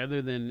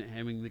rather than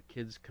having the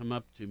kids come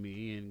up to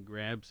me and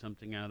grab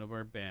something out of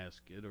our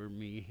basket or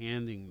me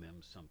handing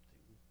them something,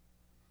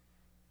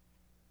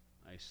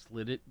 I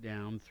slid it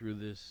down through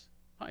this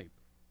pipe,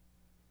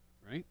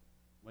 right?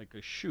 Like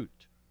a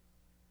chute.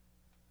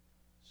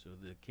 So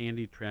the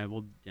candy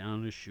traveled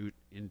down a chute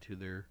into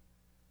their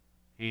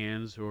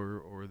hands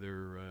or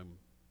their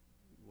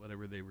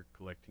whatever they were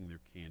collecting their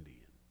candy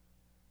in.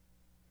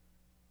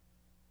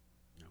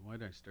 Now, why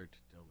did I start to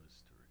tell this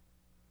story?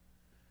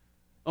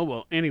 Oh,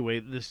 well, anyway,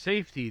 the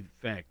safety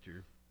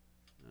factor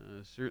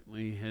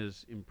certainly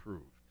has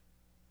improved.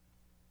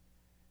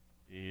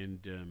 And,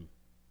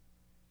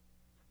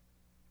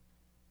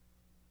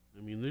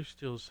 I mean, there's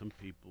still some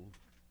people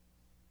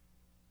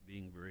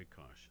being very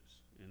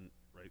cautious, and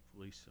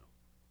rightfully so.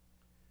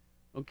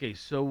 Okay,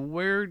 so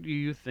where do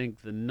you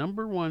think the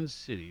number one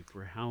city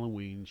for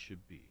Halloween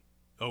should be?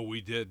 Oh,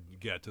 we did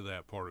get to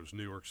that part. It was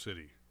New York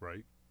City,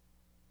 right?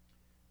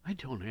 I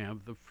don't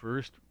have the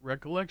first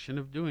recollection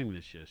of doing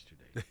this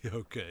yesterday.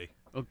 Okay.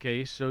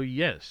 Okay, so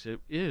yes, it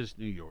is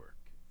New York,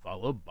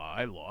 followed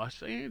by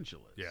Los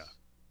Angeles. Yeah.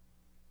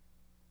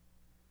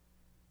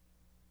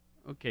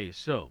 Okay,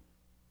 so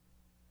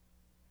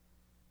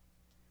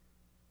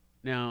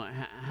now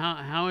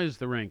how is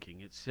the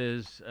ranking? It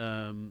says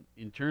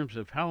in terms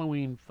of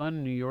Halloween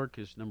fun, New York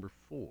is number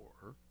 4.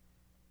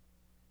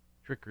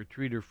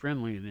 Trick-or-treater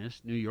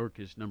friendliness, New York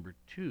is number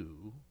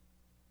 2.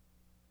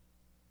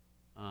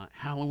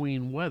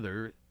 Halloween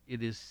weather,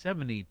 it is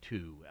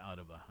 72 out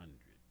of 100.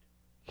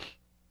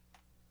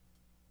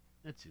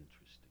 That's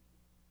interesting.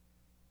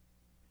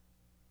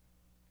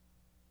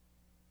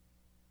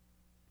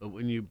 But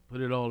when you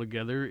put it all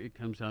together, it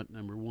comes out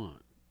number 1.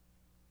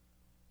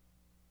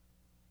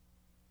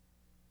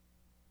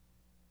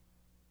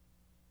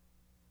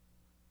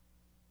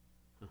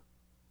 Huh.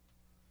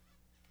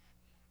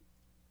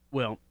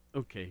 Well,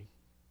 okay.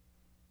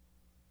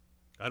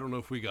 I don't know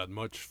if we got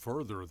much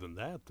further than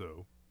that,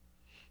 though.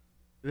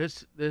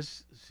 This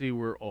see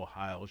where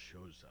Ohio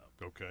shows up.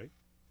 Okay.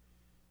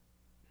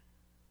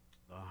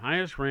 The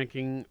highest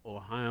ranking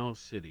Ohio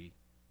city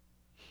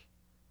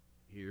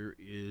here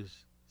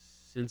is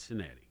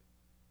Cincinnati.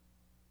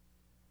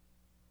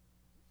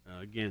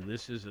 Again,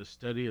 this is a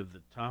study of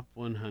the top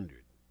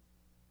 100.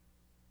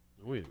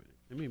 Oh, wait a minute.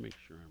 Let me make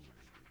sure I'm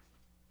right.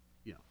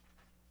 Yeah.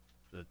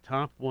 The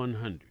top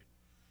 100.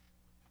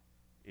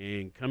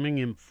 And coming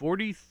in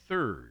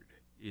 43rd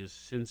is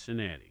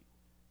Cincinnati.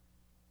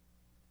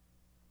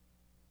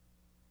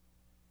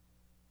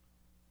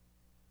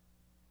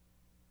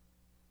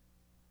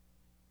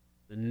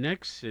 The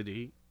next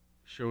city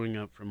showing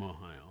up from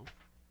Ohio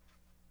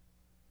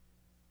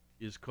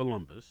is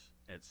Columbus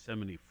at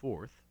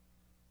 74th,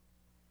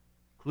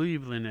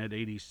 Cleveland at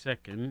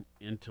 82nd,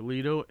 and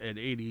Toledo at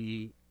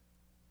 80.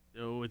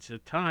 Oh, it's a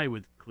tie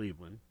with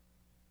Cleveland.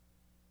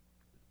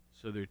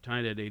 So they're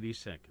tied at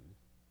 82nd.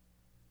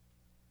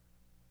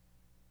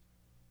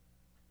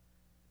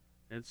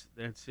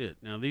 That's it.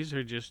 Now these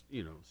are just,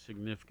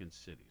 significant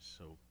cities.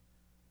 So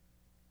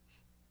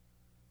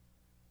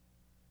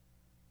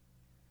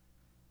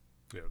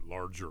yeah,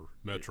 larger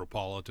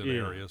metropolitan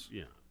areas.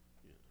 Yeah.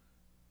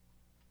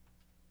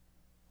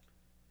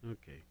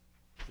 Okay,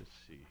 let's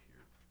see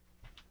here.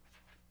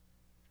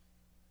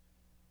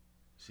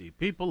 See,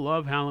 people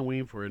love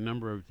Halloween for a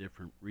number of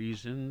different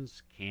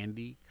reasons: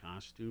 candy,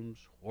 costumes,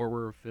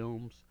 horror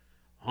films,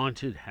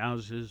 haunted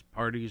houses,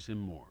 parties, and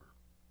more.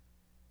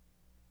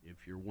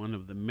 If you're one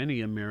of the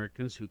many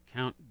Americans who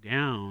count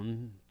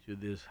down to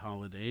this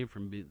holiday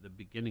from the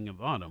beginning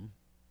of autumn,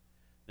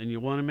 then you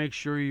want to make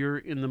sure you're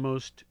in the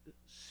most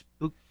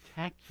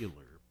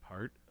spectacular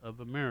part of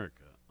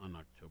America on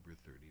October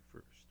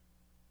 31st.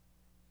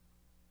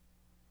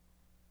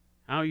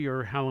 How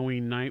your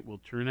Halloween night will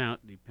turn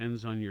out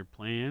depends on your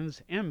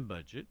plans and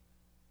budget.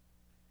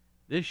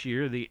 This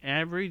year, the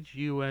average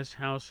U.S.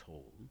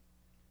 household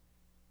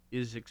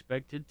is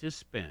expected to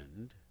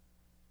spend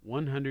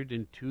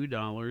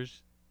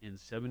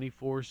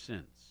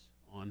 $102.74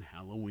 on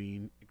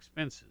Halloween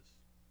expenses.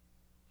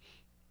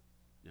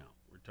 Now,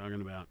 we're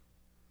talking about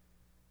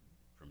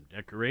from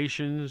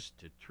decorations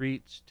to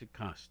treats to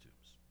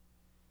costumes.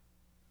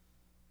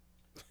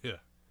 Yeah.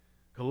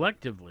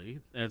 Collectively,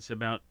 that's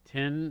about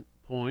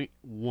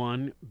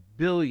 $10.1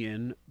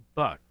 billion.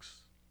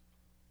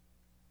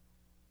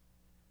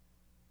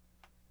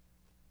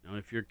 Now,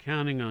 if you're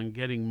counting on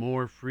getting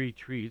more free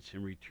treats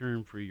in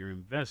return for your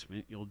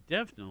investment, you'll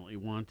definitely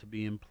want to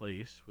be in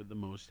place with the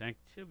most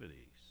activities.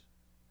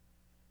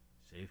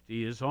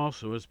 Safety is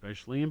also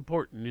especially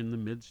important in the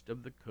midst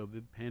of the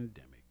COVID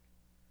pandemic,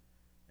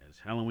 as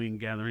Halloween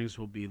gatherings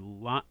will be a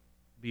lot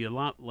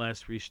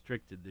less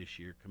restricted this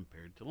year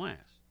compared to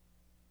last.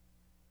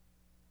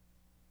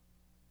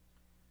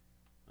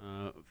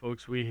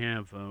 Folks, we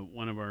have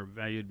one of our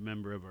valued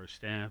member of our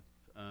staff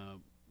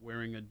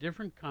wearing a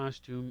different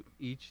costume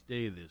each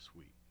day this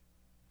week.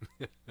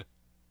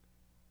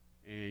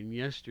 And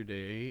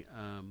yesterday,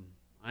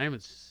 I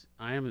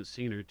haven't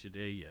seen her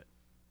today yet,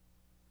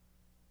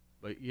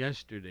 but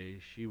yesterday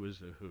she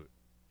was a hoot.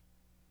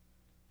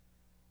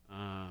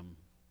 And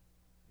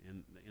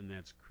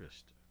that's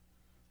Krista.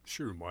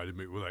 Sure reminded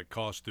me, well, that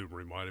costume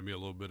reminded me a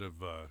little bit of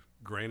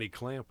Granny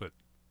Clampett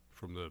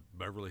from the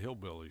Beverly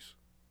Hillbillies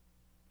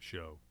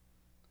show,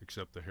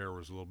 except the hair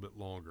was a little bit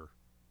longer.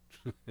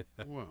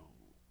 Well,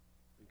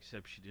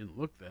 except she didn't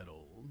look that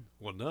old.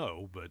 Well,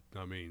 no, but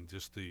I mean,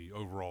 just the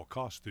overall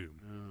costume.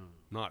 Oh.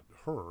 Not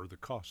her, the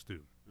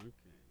costume. Okay.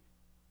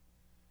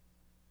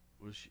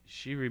 Well,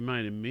 she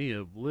reminded me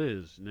of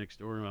Liz next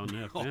door on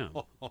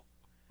FM.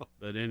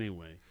 But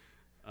anyway.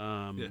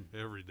 Yeah,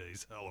 every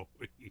day's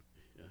Halloween.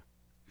 Yeah,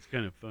 it's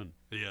kind of fun.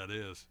 Yeah, it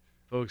is.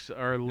 Folks,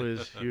 our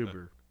Liz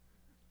Huber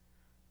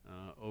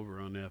over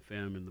on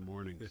FM in the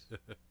mornings.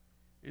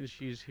 And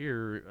she's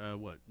here,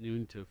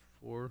 noon to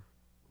 4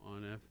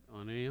 on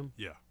AM?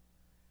 Yeah.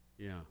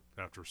 Yeah.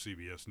 After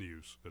CBS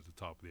News at the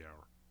top of the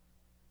hour.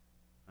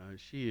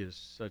 She is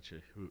such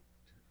a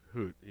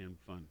hoot and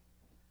fun.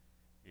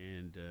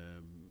 And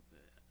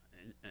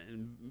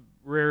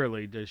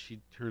rarely does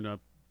she turn up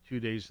 2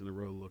 days in a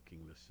row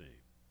looking the same,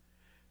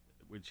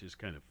 which is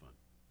kind of fun.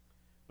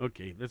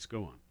 Okay, let's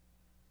go on.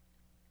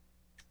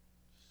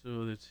 So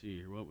let's see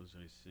here. What was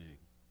I saying?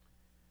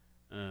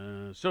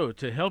 So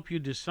to help you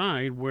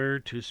decide where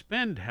to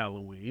spend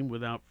Halloween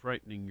without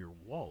frightening your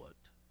wallet,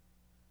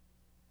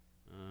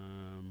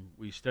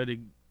 we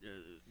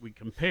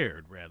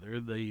compared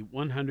the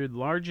 100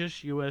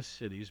 largest U.S.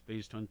 cities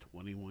based on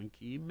 21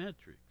 key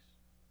metrics.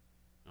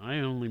 I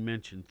only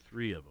mentioned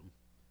 3 of them,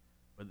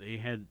 but they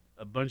had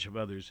a bunch of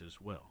others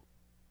as well.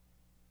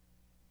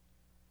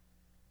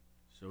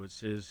 So it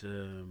says,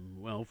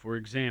 for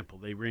example,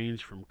 they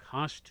range from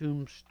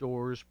costume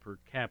stores per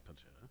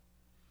capita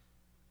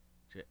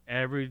to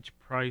average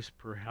price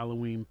per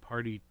Halloween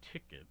party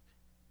ticket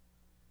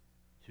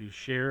to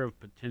share of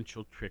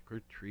potential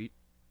trick-or-treat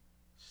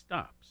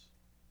stops.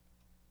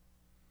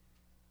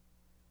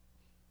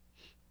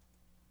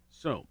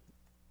 So,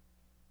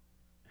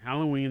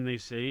 Halloween, they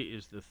say,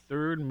 is the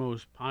 3rd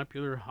most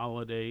popular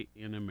holiday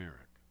in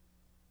America.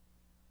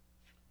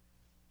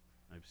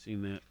 I've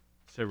seen that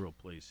several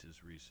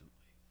places recently,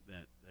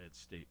 that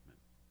statement.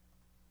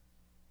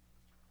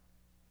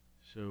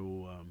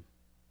 So,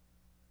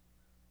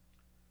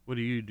 what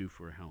do you do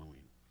for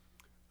Halloween?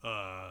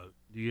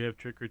 Do you have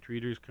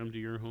trick-or-treaters come to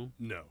your home?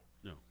 No.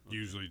 No. Okay.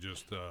 Usually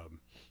just,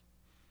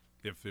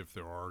 if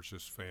there are, it's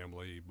just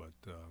family, but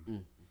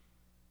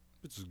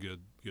this is good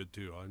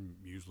too. I'm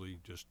usually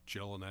just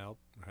chilling out,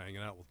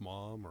 hanging out with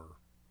mom or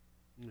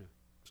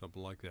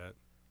something like that,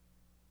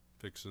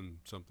 fixing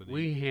something to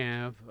We eat,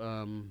 have...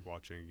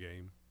 watching a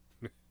game.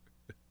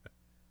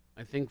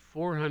 I think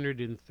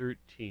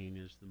 413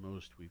 is the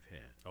most we've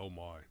had. Oh,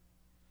 my.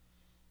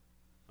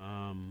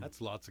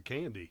 That's lots of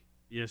candy.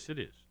 Yes, it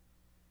is.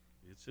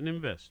 It's an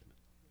investment.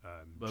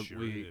 But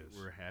sure it is.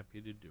 We're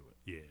happy to do it.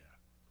 Yeah.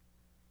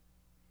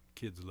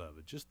 Kids love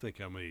it. Just think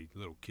how many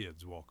little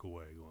kids walk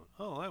away going,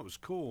 oh, that was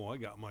cool. I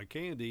got my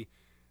candy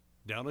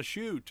down a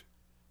chute.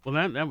 Well,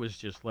 that was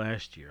just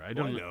last year. I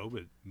don't know,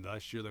 but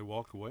last year they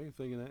walked away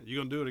thinking that. You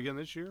going to do it again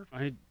this year?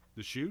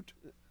 The chute?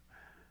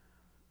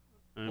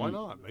 Why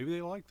not? Maybe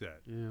they like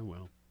that. Yeah,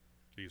 well.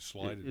 So you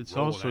slide it. It's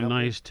also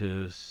nice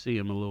to see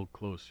them a little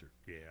closer.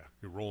 Yeah.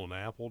 You roll an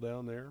apple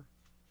down there,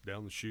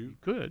 down the chute. You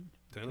could.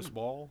 Tennis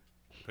ball,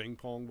 ping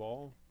pong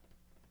ball,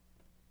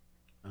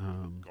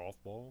 golf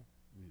ball.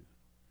 Yeah.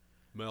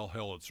 Mel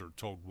Hellitzer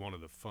told one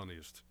of the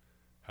funniest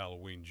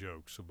Halloween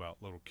jokes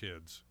about little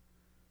kids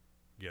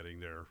getting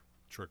their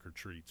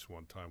trick-or-treats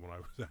one time when I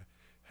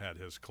had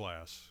his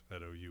class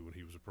at OU when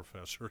he was a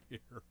professor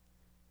here.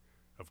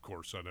 Of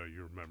course, I know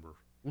you remember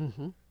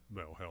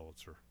Mel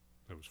Hellitzer.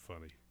 That was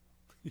funny.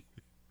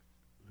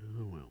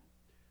 Oh, well.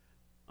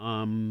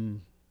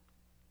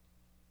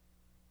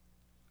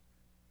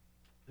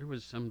 There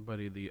was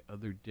somebody the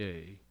other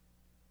day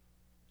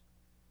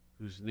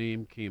whose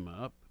name came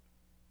up,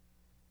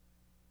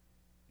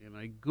 and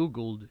I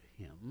Googled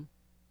him,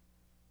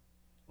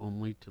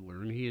 only to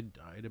learn he had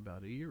died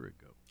about a year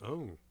ago.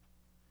 Oh.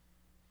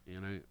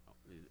 And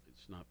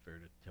it's not fair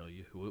to tell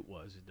you who it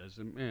was. It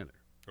doesn't matter.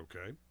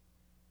 Okay.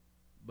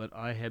 But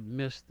I had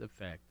missed the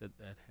fact that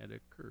that had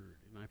occurred,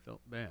 and I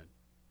felt bad.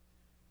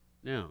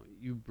 Now,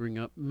 you bring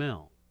up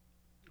Mel.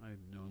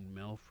 I've known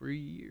Mel for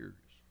years.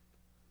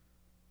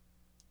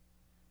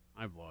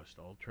 I've lost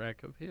all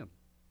track of him.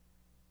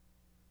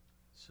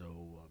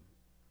 So,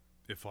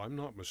 if I'm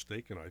not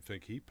mistaken, I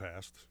think he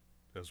passed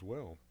as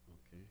well.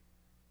 Okay.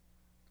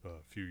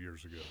 A few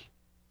years ago.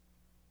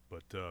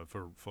 But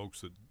for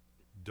folks that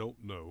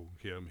don't know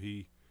him,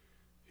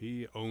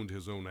 he owned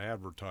his own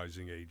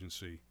advertising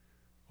agency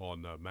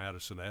on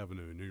Madison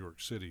Avenue in New York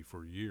City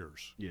for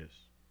years.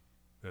 Yes.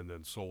 And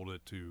then sold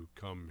it to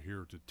come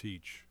here to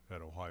teach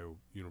at Ohio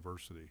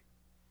University.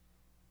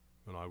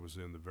 And I was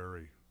in the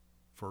very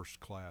first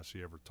class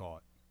he ever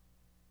taught.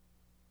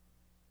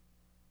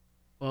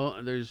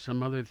 Well, there's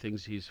some other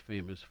things he's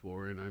famous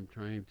for, and I'm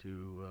trying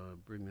to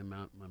bring them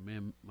out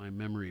in my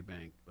memory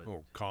bank. But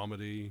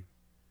comedy,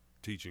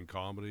 teaching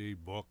comedy,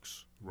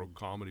 books, wrote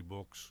comedy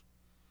books.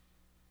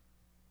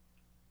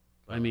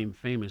 I mean,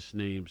 famous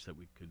names that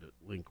we could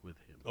link with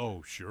him.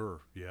 Oh,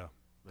 sure, yeah,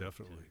 but,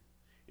 definitely.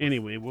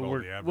 Anyway, we'll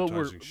work. The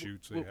advertising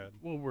shoots they had.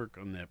 We'll work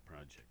on that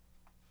project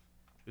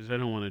because I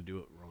don't want to do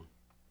it wrong.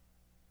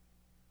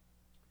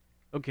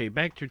 Okay,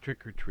 back to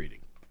trick or treating.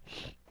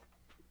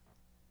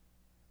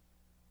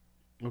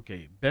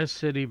 Okay, best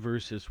city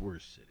versus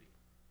worst city.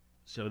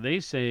 So they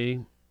say,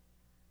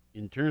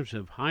 in terms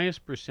of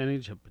highest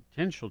percentage of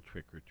potential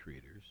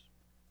trick-or-treaters,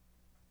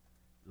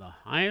 the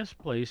highest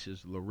place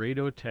is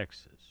Laredo,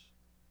 Texas,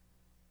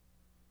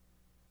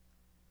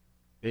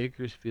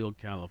 Bakersfield,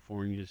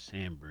 California,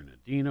 San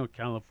Bernardino,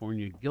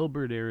 California,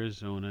 Gilbert,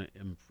 Arizona,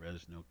 and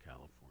Fresno,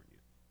 California.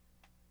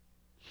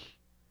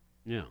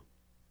 Now,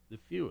 the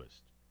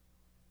fewest.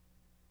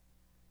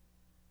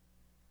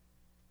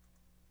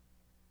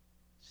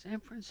 San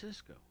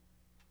Francisco.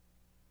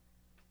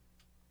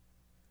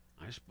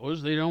 I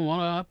suppose they don't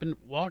want to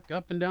walk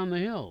up and down the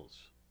hills.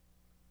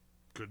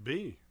 Could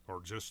be.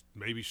 Or just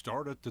maybe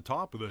start at the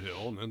top of the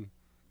hill and then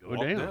go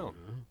walk down.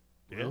 Huh?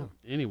 Yeah. Well,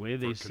 anyway,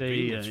 they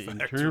say in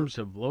terms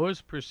of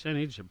lowest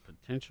percentage of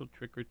potential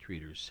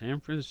trick-or-treaters, San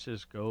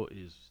Francisco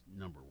is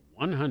number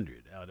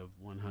 100 out of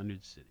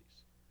 100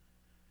 cities.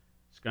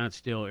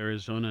 Scottsdale,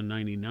 Arizona,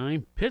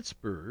 99.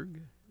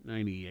 Pittsburgh,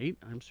 98.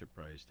 I'm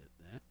surprised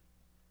at that.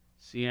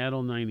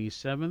 Seattle,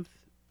 97th.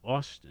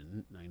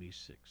 Boston,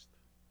 96th.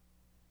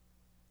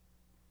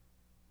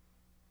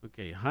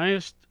 Okay,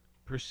 highest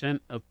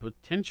percent of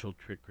potential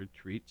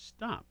trick-or-treat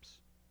stops.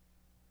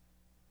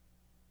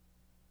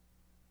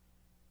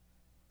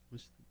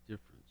 What's the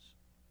difference?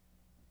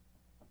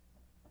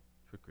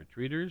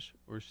 Trick-or-treaters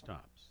or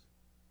stops?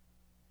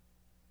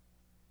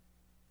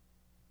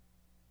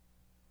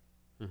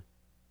 Huh.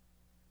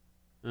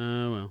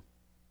 Well.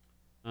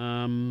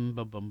 Bum,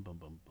 bum, bum, bum,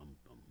 bum, bum.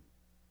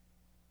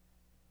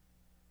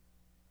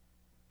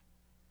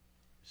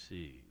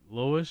 See,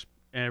 lowest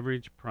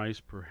average price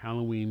per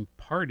Halloween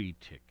party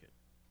ticket.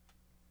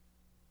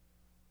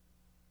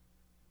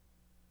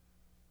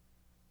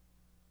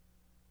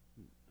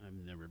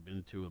 I've never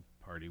been to a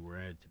party where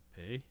I had to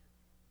pay.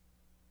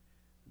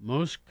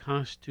 Most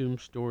costume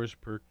stores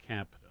per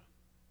capita.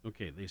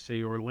 Okay, they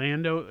say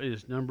Orlando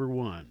is number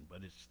 1,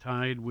 but it's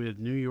tied with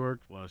New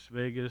York, Las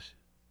Vegas.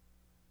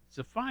 It's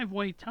a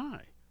 5-way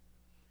tie.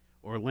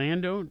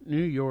 Orlando,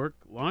 New York,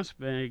 Las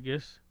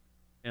Vegas,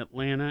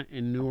 Atlanta,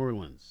 and New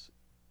Orleans.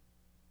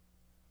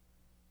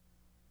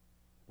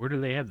 Where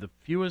do they have the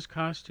fewest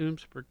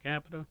costumes per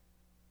capita?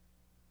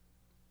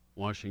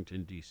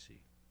 Washington, D.C.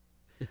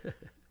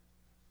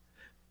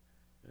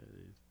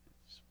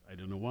 I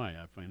don't know why.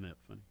 I find that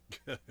funny.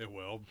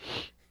 Well,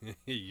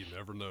 you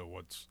never know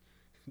what's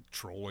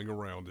trolling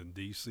around in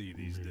D.C.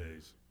 these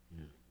days.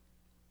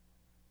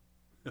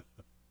 Yeah.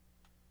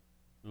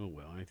 Oh,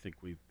 well, I think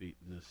we've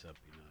beaten this up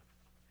enough.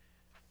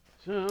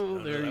 So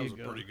there you go. That was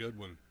a pretty good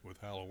one with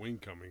Halloween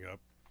coming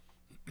up.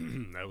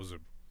 That was a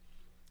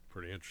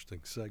pretty interesting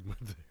segment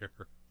there.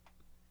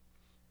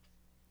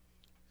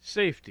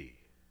 Safety.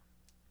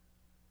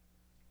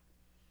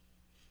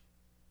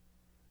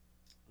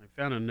 I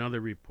found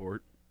another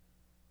report.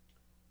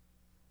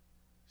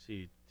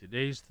 See,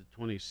 today's the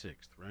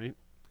 26th, right?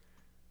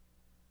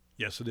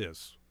 Yes, it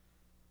is.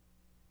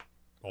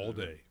 All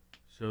day.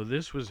 So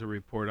this was a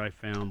report I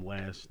found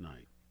last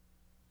night.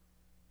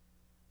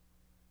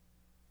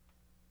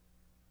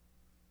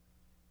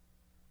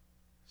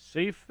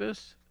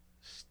 Safest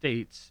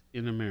states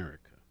in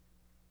America.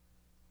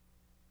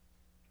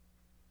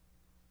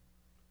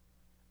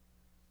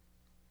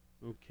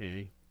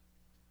 Okay.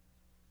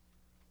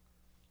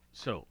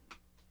 So,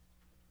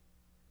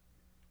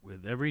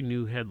 with every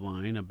new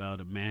headline about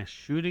a mass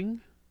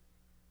shooting,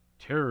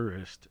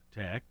 terrorist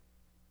attack,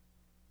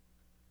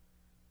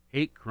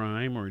 hate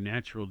crime, or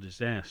natural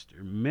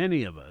disaster,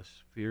 many of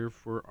us fear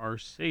for our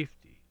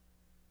safety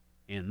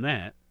and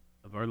that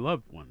of our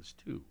loved ones,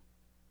 too.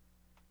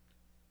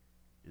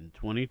 In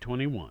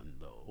 2021,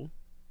 though,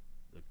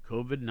 the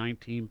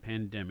COVID-19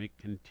 pandemic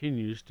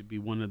continues to be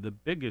one of the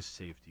biggest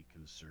safety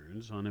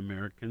concerns on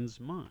Americans'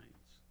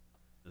 minds,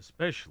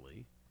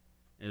 especially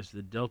as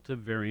the Delta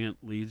variant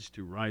leads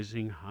to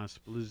rising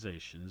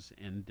hospitalizations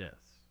and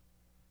deaths.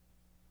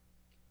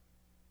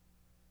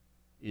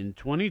 In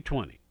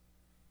 2020,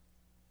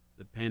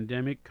 the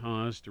pandemic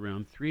caused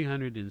around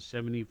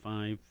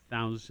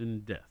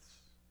 375,000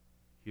 deaths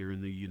here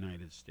in the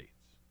United States.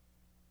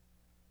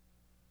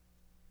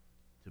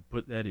 To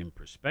put that in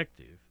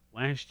perspective,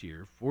 last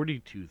year,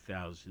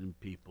 42,000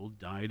 people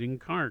died in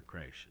car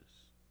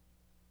crashes,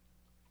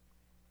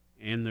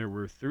 and there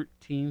were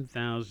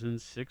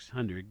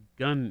 13,600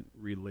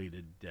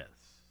 gun-related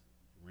deaths.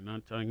 We're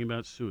not talking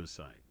about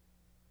suicide.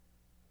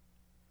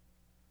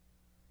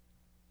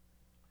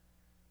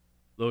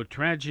 Though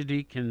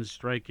tragedy can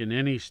strike in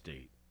any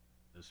state,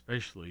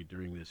 especially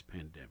during this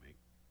pandemic,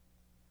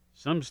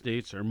 some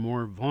states are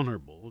more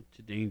vulnerable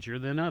to danger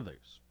than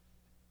others.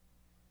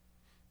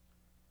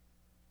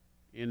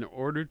 In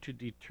order to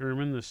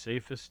determine the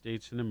safest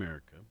states in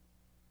America,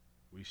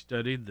 we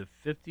studied the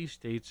 50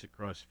 states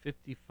across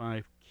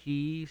 55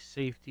 key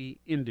safety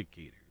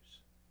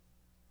indicators,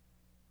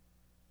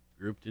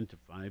 grouped into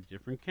 5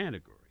 different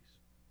categories.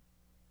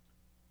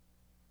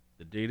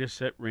 The data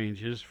set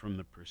ranges from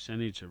the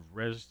percentage of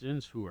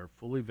residents who are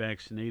fully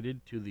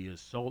vaccinated to the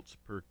assaults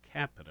per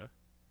capita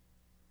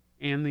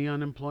and the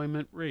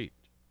unemployment rate.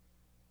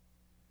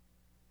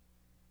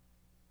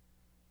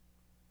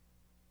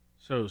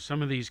 So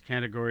some of these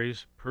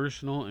categories: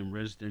 personal and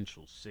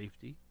residential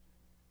safety,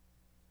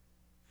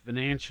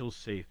 financial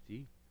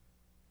safety,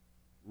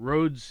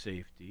 road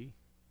safety,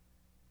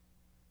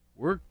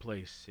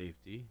 workplace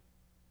safety,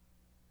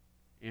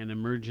 and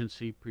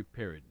emergency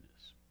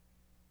preparedness.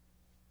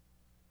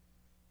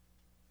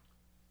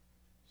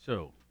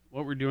 So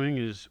what we're doing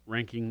is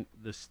ranking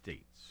the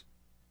states.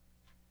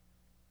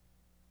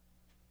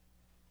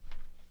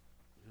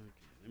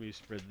 Okay, let me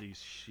spread these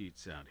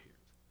sheets out here.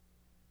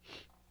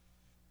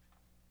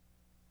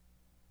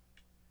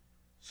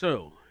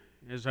 So,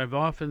 as I've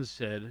often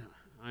said,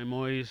 I'm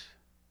always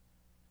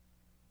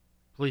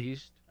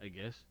pleased, I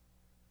guess,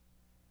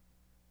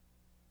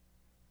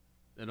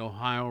 that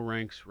Ohio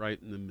ranks right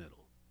in the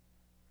middle.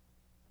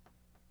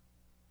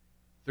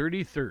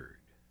 33rd.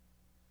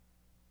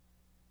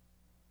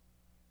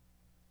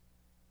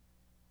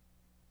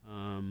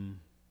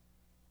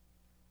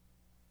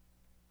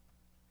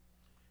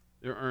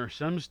 There are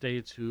some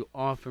states who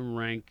often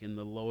rank in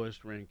the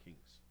lowest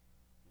rankings,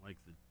 like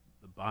the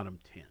bottom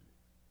 10.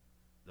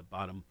 The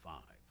bottom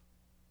 5.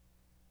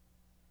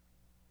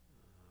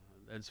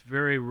 That's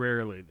very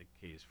rarely the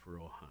case for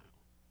Ohio.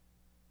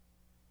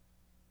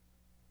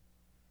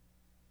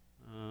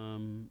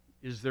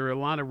 Is there a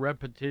lot of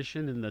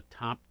repetition in the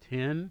top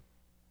 10?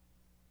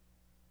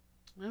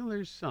 Well,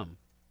 there's some.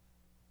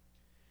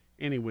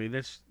 Anyway,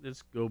 let's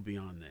go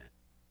beyond that.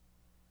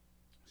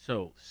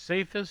 So,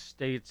 safest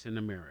states in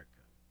America.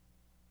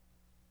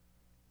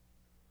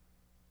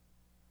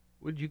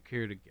 Would you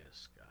care to guess,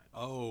 Scott?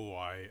 Oh,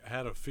 I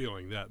had a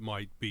feeling that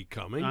might be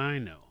coming. I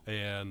know.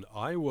 And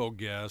I will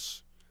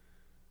guess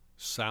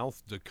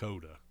South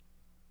Dakota.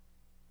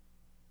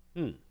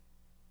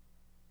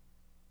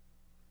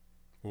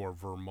 Or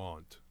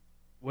Vermont.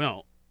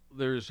 Well,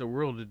 there's a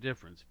world of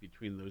difference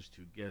between those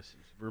two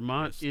guesses.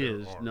 Vermont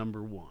is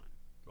number 1.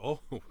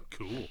 Oh,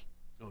 cool.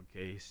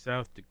 Okay,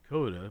 South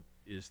Dakota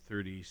is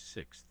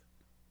 36th.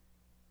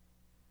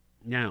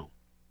 Now,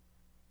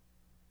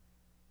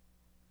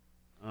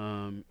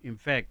 in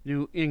fact,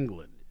 New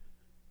England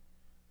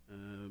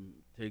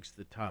takes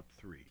the top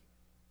 3.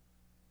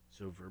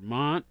 So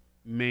Vermont,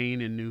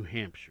 Maine, and New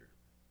Hampshire.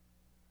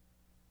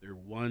 They're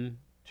 1,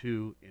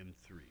 2, and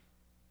 3.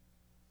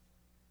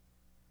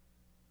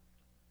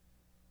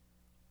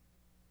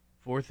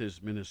 4th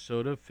is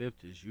Minnesota.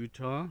 5th is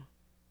Utah.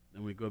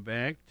 Then we go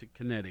back to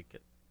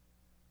Connecticut,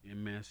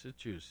 and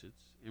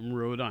Massachusetts, and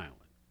Rhode Island.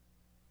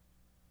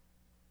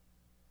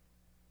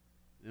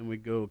 Then we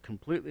go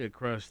completely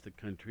across the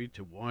country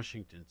to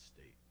Washington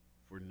State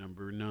for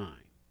number 9.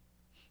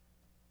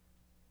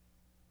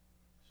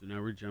 So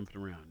now we're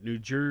jumping around. New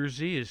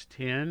Jersey is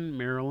 10.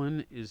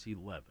 Maryland is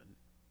 11.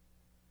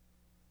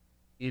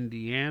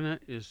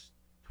 Indiana is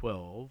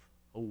 12.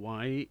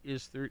 Hawaii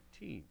is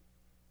 13.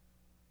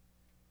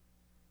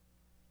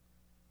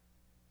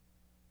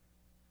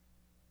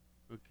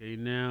 Okay,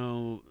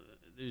 now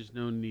there's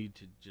no need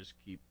to just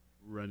keep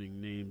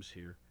running names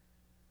here.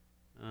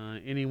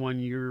 Anyone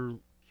you're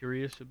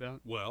curious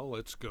about? Well,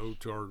 let's go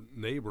to our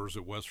neighbors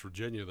at West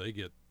Virginia. They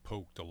get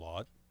poked a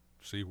lot.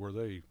 See where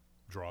they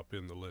drop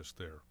in the list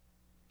there.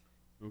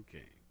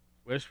 Okay.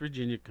 West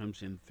Virginia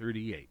comes in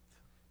 38th.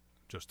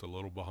 Just a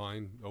little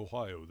behind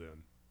Ohio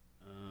then.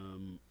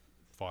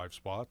 5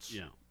 spots?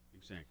 Yeah,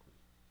 exactly.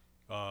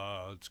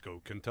 Let's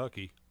go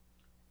Kentucky.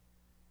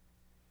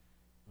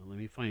 Well, let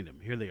me find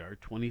them. Here they are,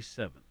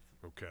 27th.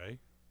 Okay.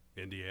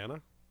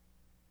 Indiana?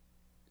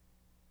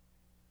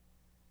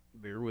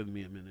 Bear with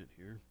me a minute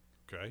here.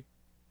 Okay.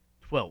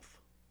 12th.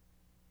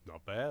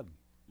 Not bad.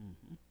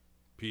 Mm-hmm.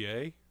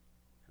 PA?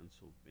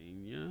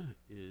 Pennsylvania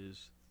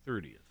is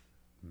 30th.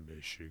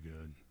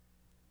 Michigan.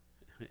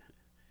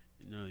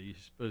 No, you're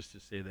supposed to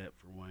say that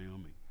for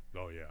Wyoming.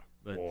 Oh, yeah.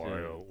 But,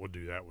 Ohio. We'll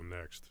do that one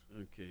next.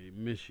 Okay,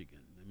 Michigan.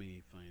 Let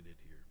me find it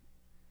here.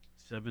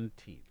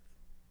 17th.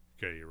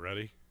 Okay, you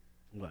ready?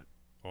 What?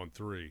 On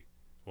 3.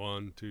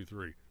 1, 2,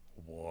 3.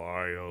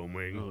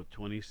 Wyoming. Oh,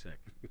 22nd.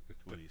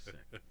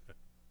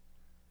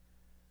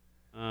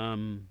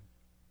 22nd.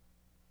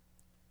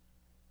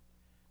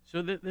 So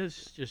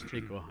let's just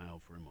take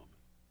Ohio for a moment.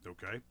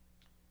 Okay.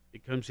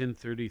 It comes in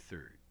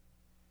 33rd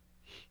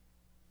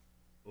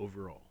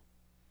overall.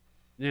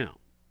 Now,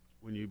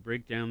 when you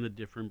break down the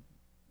different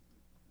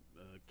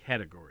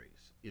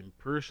categories, in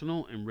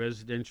personal and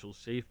residential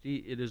safety,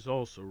 it is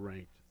also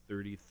ranked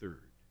 33rd.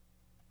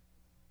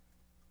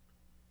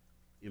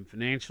 In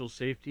financial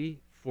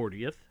safety,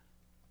 40th.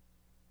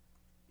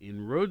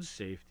 In road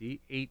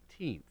safety,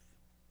 18th.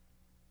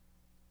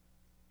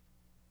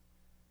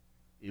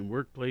 In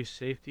workplace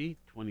safety,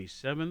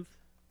 27th.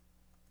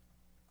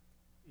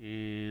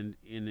 And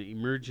in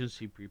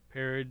emergency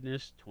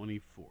preparedness,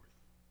 24th.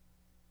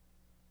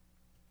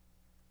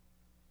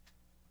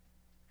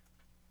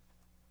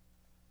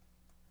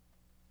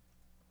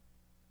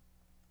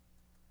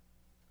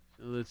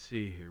 So let's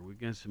see here. We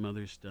got some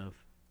other stuff.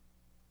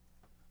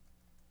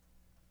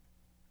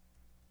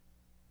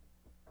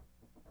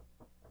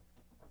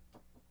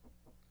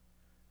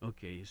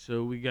 Okay,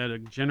 so we got a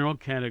general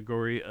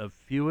category of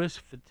fewest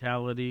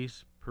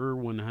fatalities per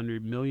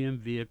 100 million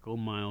vehicle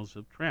miles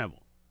of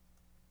travel.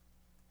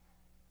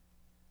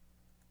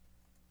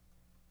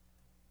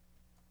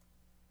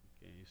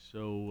 Okay,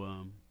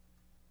 so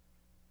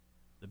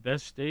the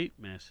best state,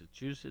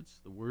 Massachusetts.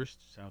 The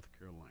worst, South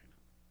Carolina.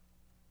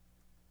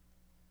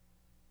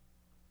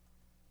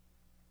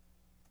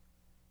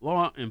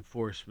 Law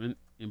enforcement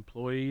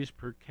employees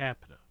per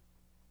capita.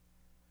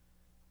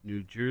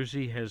 New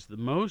Jersey has the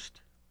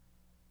most.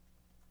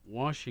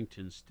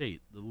 Washington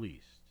State the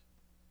least.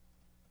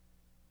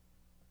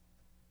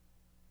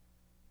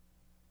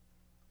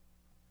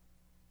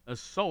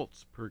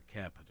 Assaults per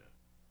capita.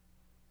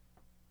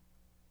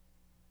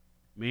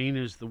 Maine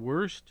is the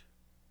worst.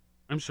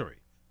 I'm sorry,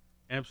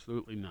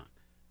 absolutely not.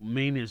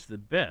 Maine is the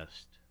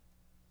best.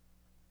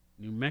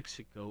 New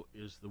Mexico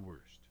is the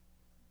worst.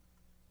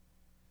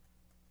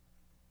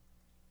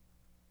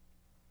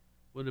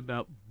 What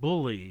about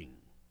bullying?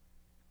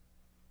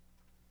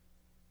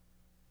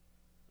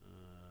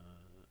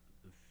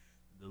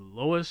 The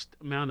lowest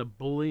amount of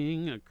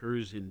bullying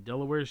occurs in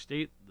Delaware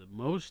State, the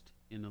most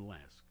in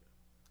Alaska.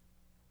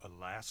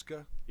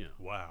 Alaska? Yeah.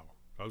 Wow.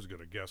 I was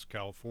going to guess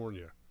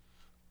California.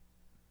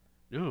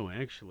 No,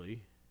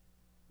 actually.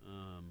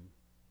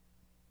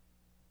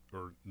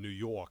 Or New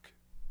York.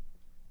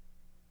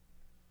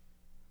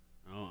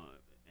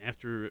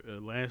 After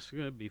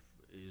Alaska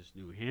is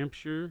New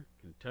Hampshire,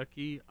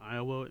 Kentucky,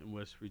 Iowa, and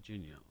West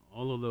Virginia.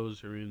 All of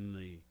those are in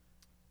the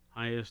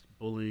highest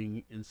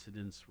bullying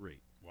incidence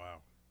rate. Wow.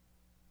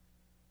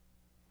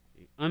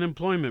 The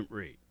unemployment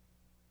rate.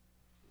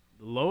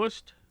 The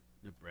lowest,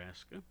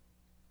 Nebraska.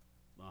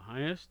 The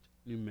highest,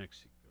 New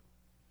Mexico.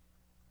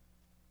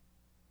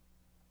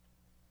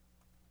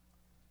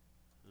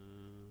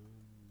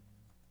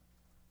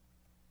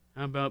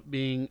 How about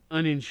being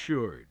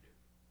uninsured?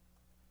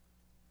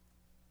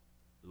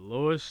 The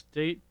lowest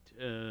state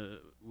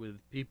with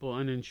people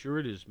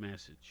uninsured is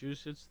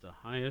Massachusetts. The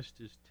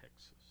highest is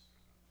Texas.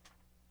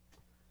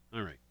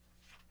 All right.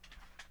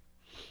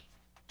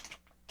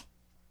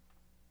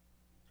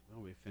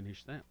 Well, we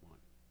finished that one.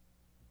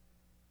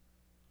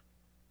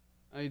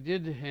 I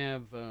did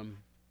have...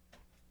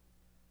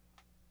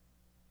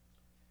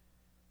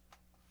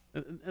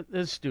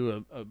 let's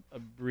do a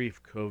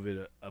brief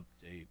COVID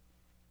update.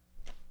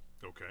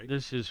 Okay.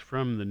 This is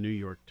from the New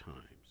York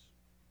Times.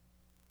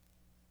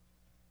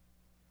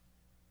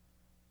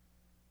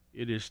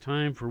 It is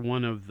time for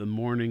one of the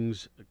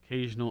morning's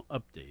occasional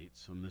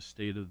updates on the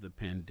state of the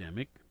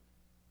pandemic.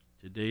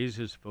 Today's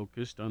is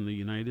focused on the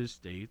United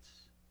States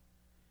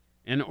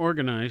and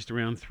organized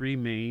around three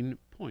main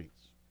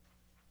points.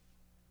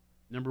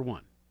 Number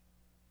one,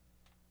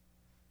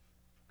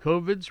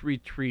 COVID's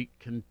retreat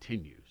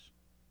continues.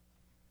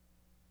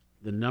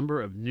 The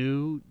number of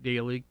new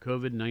daily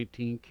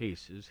COVID-19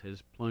 cases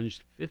has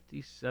plunged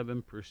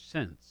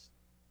 57%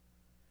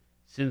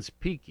 since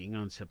peaking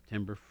on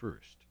September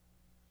 1st.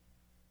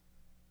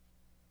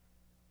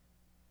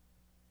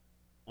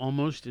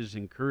 Almost as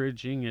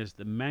encouraging as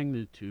the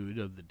magnitude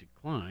of the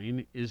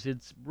decline is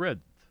its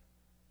breadth.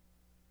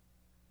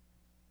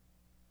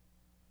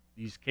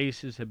 These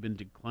cases have been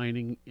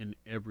declining in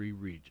every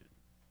region.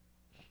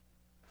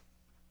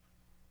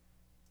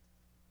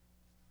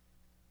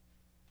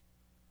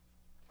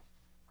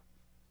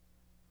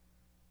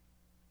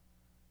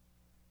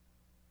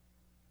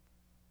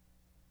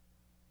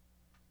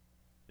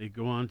 They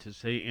go on to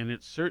say, and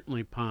it's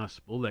certainly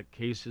possible that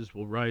cases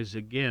will rise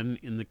again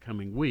in the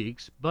coming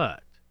weeks,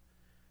 but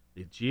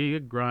the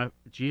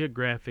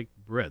geographic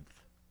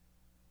breadth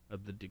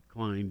of the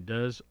decline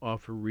does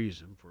offer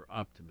reason for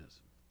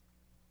optimism.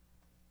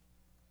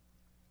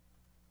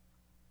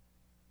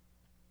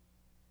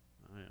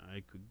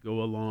 I could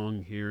go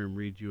along here and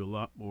read you a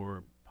lot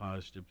more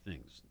positive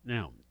things.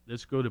 Now,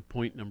 let's go to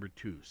point number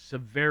 2.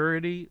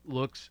 Severity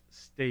looks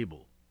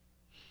stable.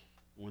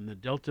 When the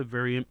Delta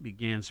variant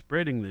began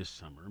spreading this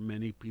summer,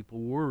 many people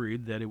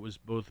worried that it was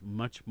both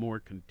much more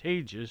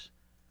contagious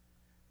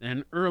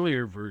than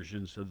earlier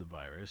versions of the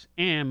virus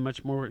and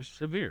much more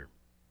severe.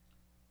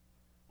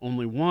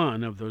 Only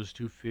one of those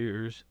two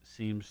fears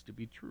seems to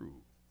be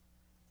true.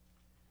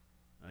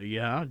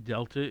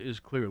 Delta is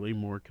clearly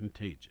more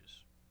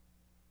contagious,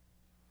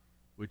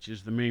 which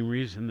is the main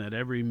reason that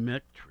every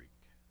metric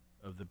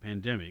of the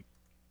pandemic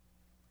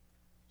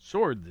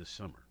soared this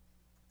summer.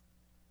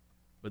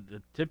 But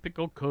the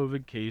typical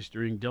COVID case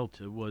during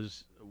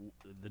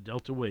the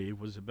Delta wave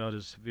was about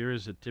as severe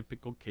as a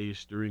typical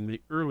case during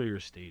the earlier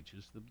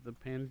stages of the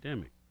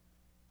pandemic.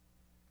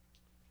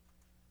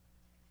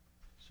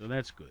 So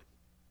that's good.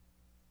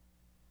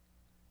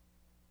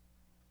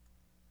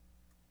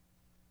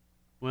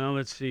 Well,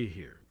 let's see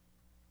here.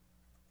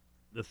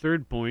 The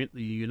third point,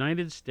 the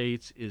United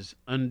States is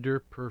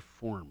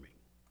underperforming.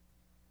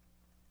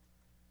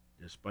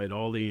 Despite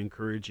all the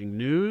encouraging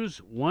news,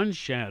 one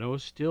shadow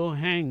still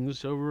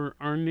hangs over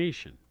our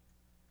nation.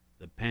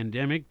 The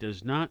pandemic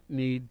does not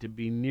need to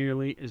be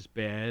nearly as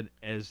bad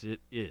as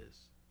it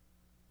is.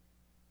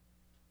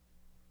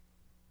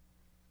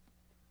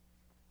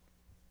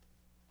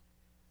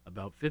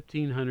 About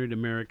 1,500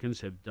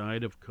 Americans have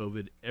died of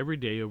COVID every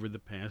day over the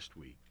past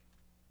week.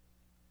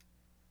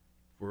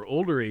 For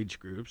older age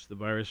groups, the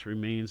virus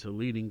remains a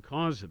leading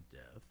cause of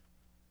death.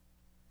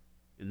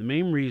 And the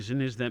main reason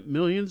is that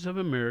millions of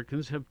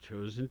Americans have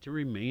chosen to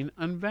remain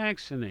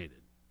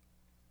unvaccinated.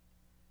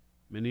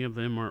 Many of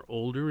them are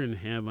older and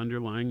have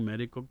underlying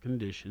medical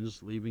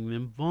conditions, leaving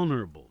them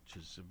vulnerable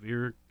to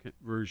severe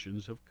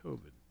versions of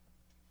COVID.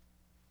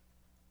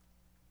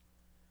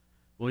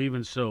 Well,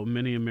 even so,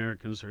 many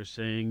Americans are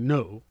saying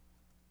no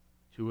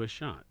to a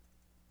shot.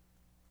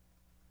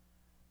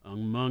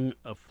 Among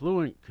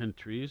affluent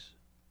countries,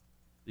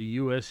 the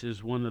U.S.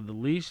 is one of the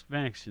least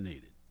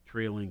vaccinated,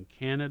 trailing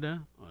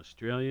Canada,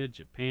 Australia,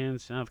 Japan,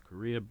 South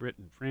Korea,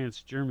 Britain,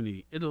 France,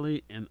 Germany,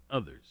 Italy, and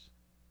others.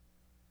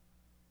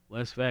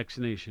 Less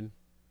vaccination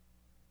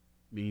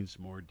means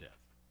more death.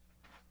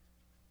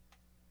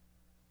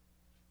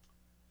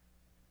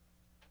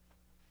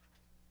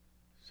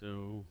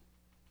 So,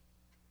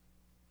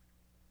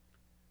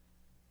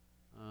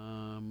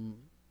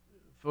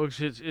 folks,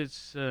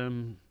 it's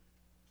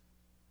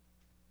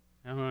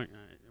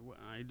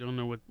I don't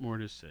know what more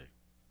to say.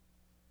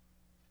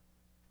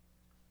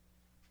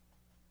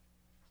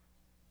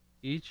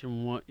 Each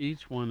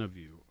one of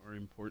you are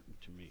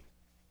important to me.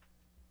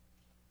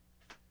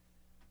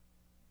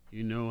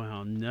 You know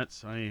how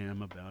nuts I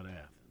am about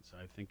Athens.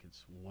 I think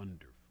it's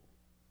wonderful.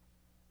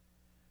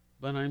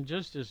 But I'm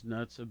just as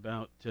nuts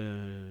about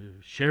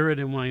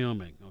Sheridan,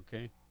 Wyoming,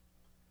 okay?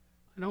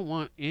 I don't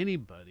want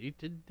anybody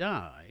to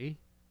die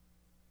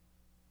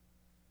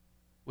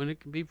when it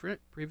can be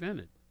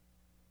prevented.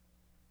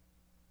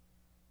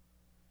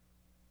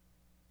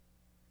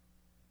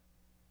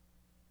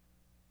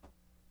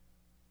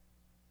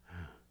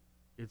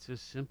 It's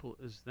as simple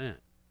as that.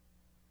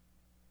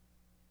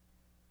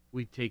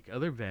 We take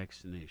other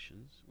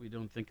vaccinations. We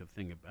don't think a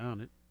thing about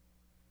it.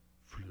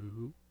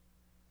 Flu,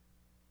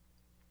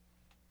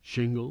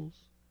 shingles,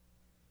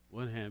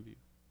 what have you.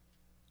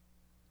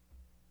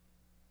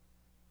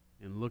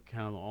 And look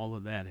how all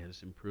of that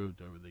has improved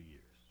over the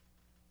years.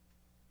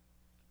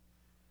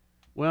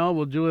 Well,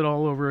 we'll do it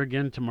all over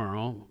again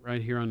tomorrow,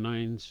 right here on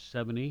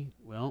 970.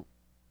 Well,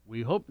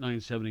 we hope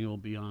 970 will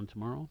be on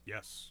tomorrow.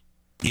 Yes.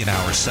 In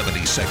our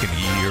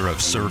 72nd year of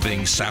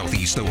serving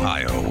Southeast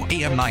Ohio,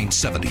 AM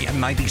 970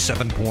 and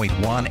 97.1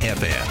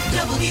 FM.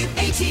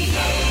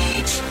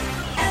 WATH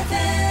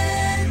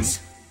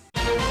Athens.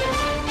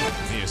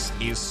 This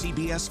is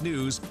CBS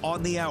News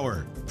on the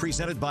Hour,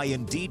 presented by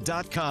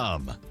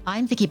Indeed.com.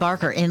 I'm Vicki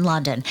Barker in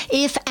London.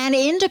 If an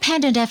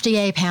independent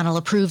FDA panel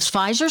approves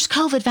Pfizer's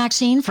COVID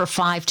vaccine for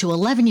 5 to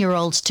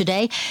 11-year-olds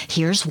today,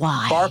 here's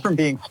why. Far from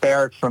being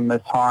spared from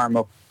this harm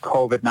of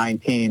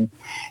COVID-19,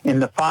 in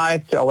the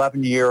 5 to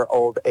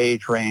 11-year-old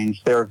age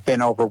range, there have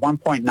been over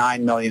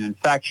 1.9 million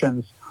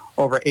infections,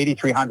 over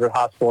 8,300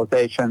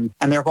 hospitalizations,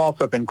 and there have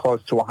also been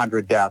close to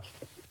 100 deaths,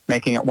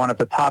 making it one of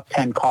the top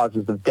 10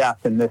 causes of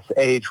death in this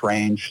age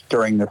range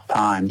during this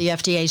time. The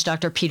FDA's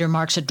Dr. Peter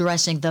Marks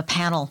addressing the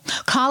panel.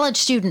 College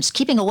students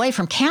keeping away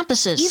from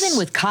campuses. Even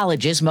with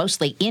colleges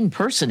mostly in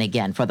person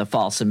again for the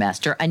fall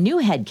semester, a new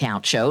head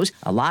count shows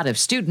a lot of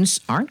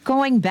students aren't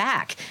going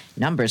back.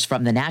 Numbers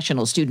from the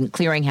National Student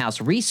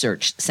Clearinghouse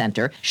Research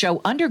Center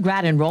show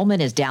undergrad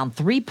enrollment is down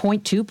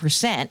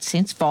 3.2%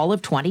 since fall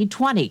of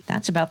 2020.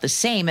 That's about the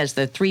same as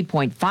the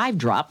 3.5%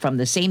 drop from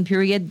the same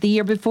period the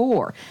year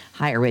before.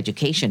 Higher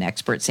education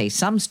experts say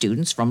some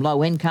students from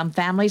low-income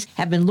families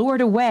have been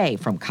lured away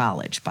from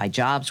college by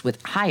jobs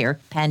with higher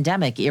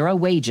pandemic-era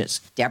wages.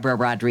 Deborah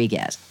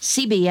Rodriguez,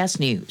 CBS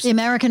News. The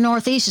American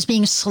Northeast is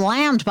being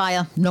slammed by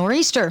a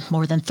nor'easter.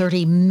 More than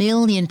 30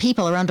 million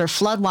people are under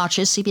flood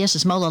watches.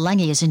 CBS's Mola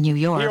Lengi is in New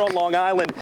York. Here on Long Island,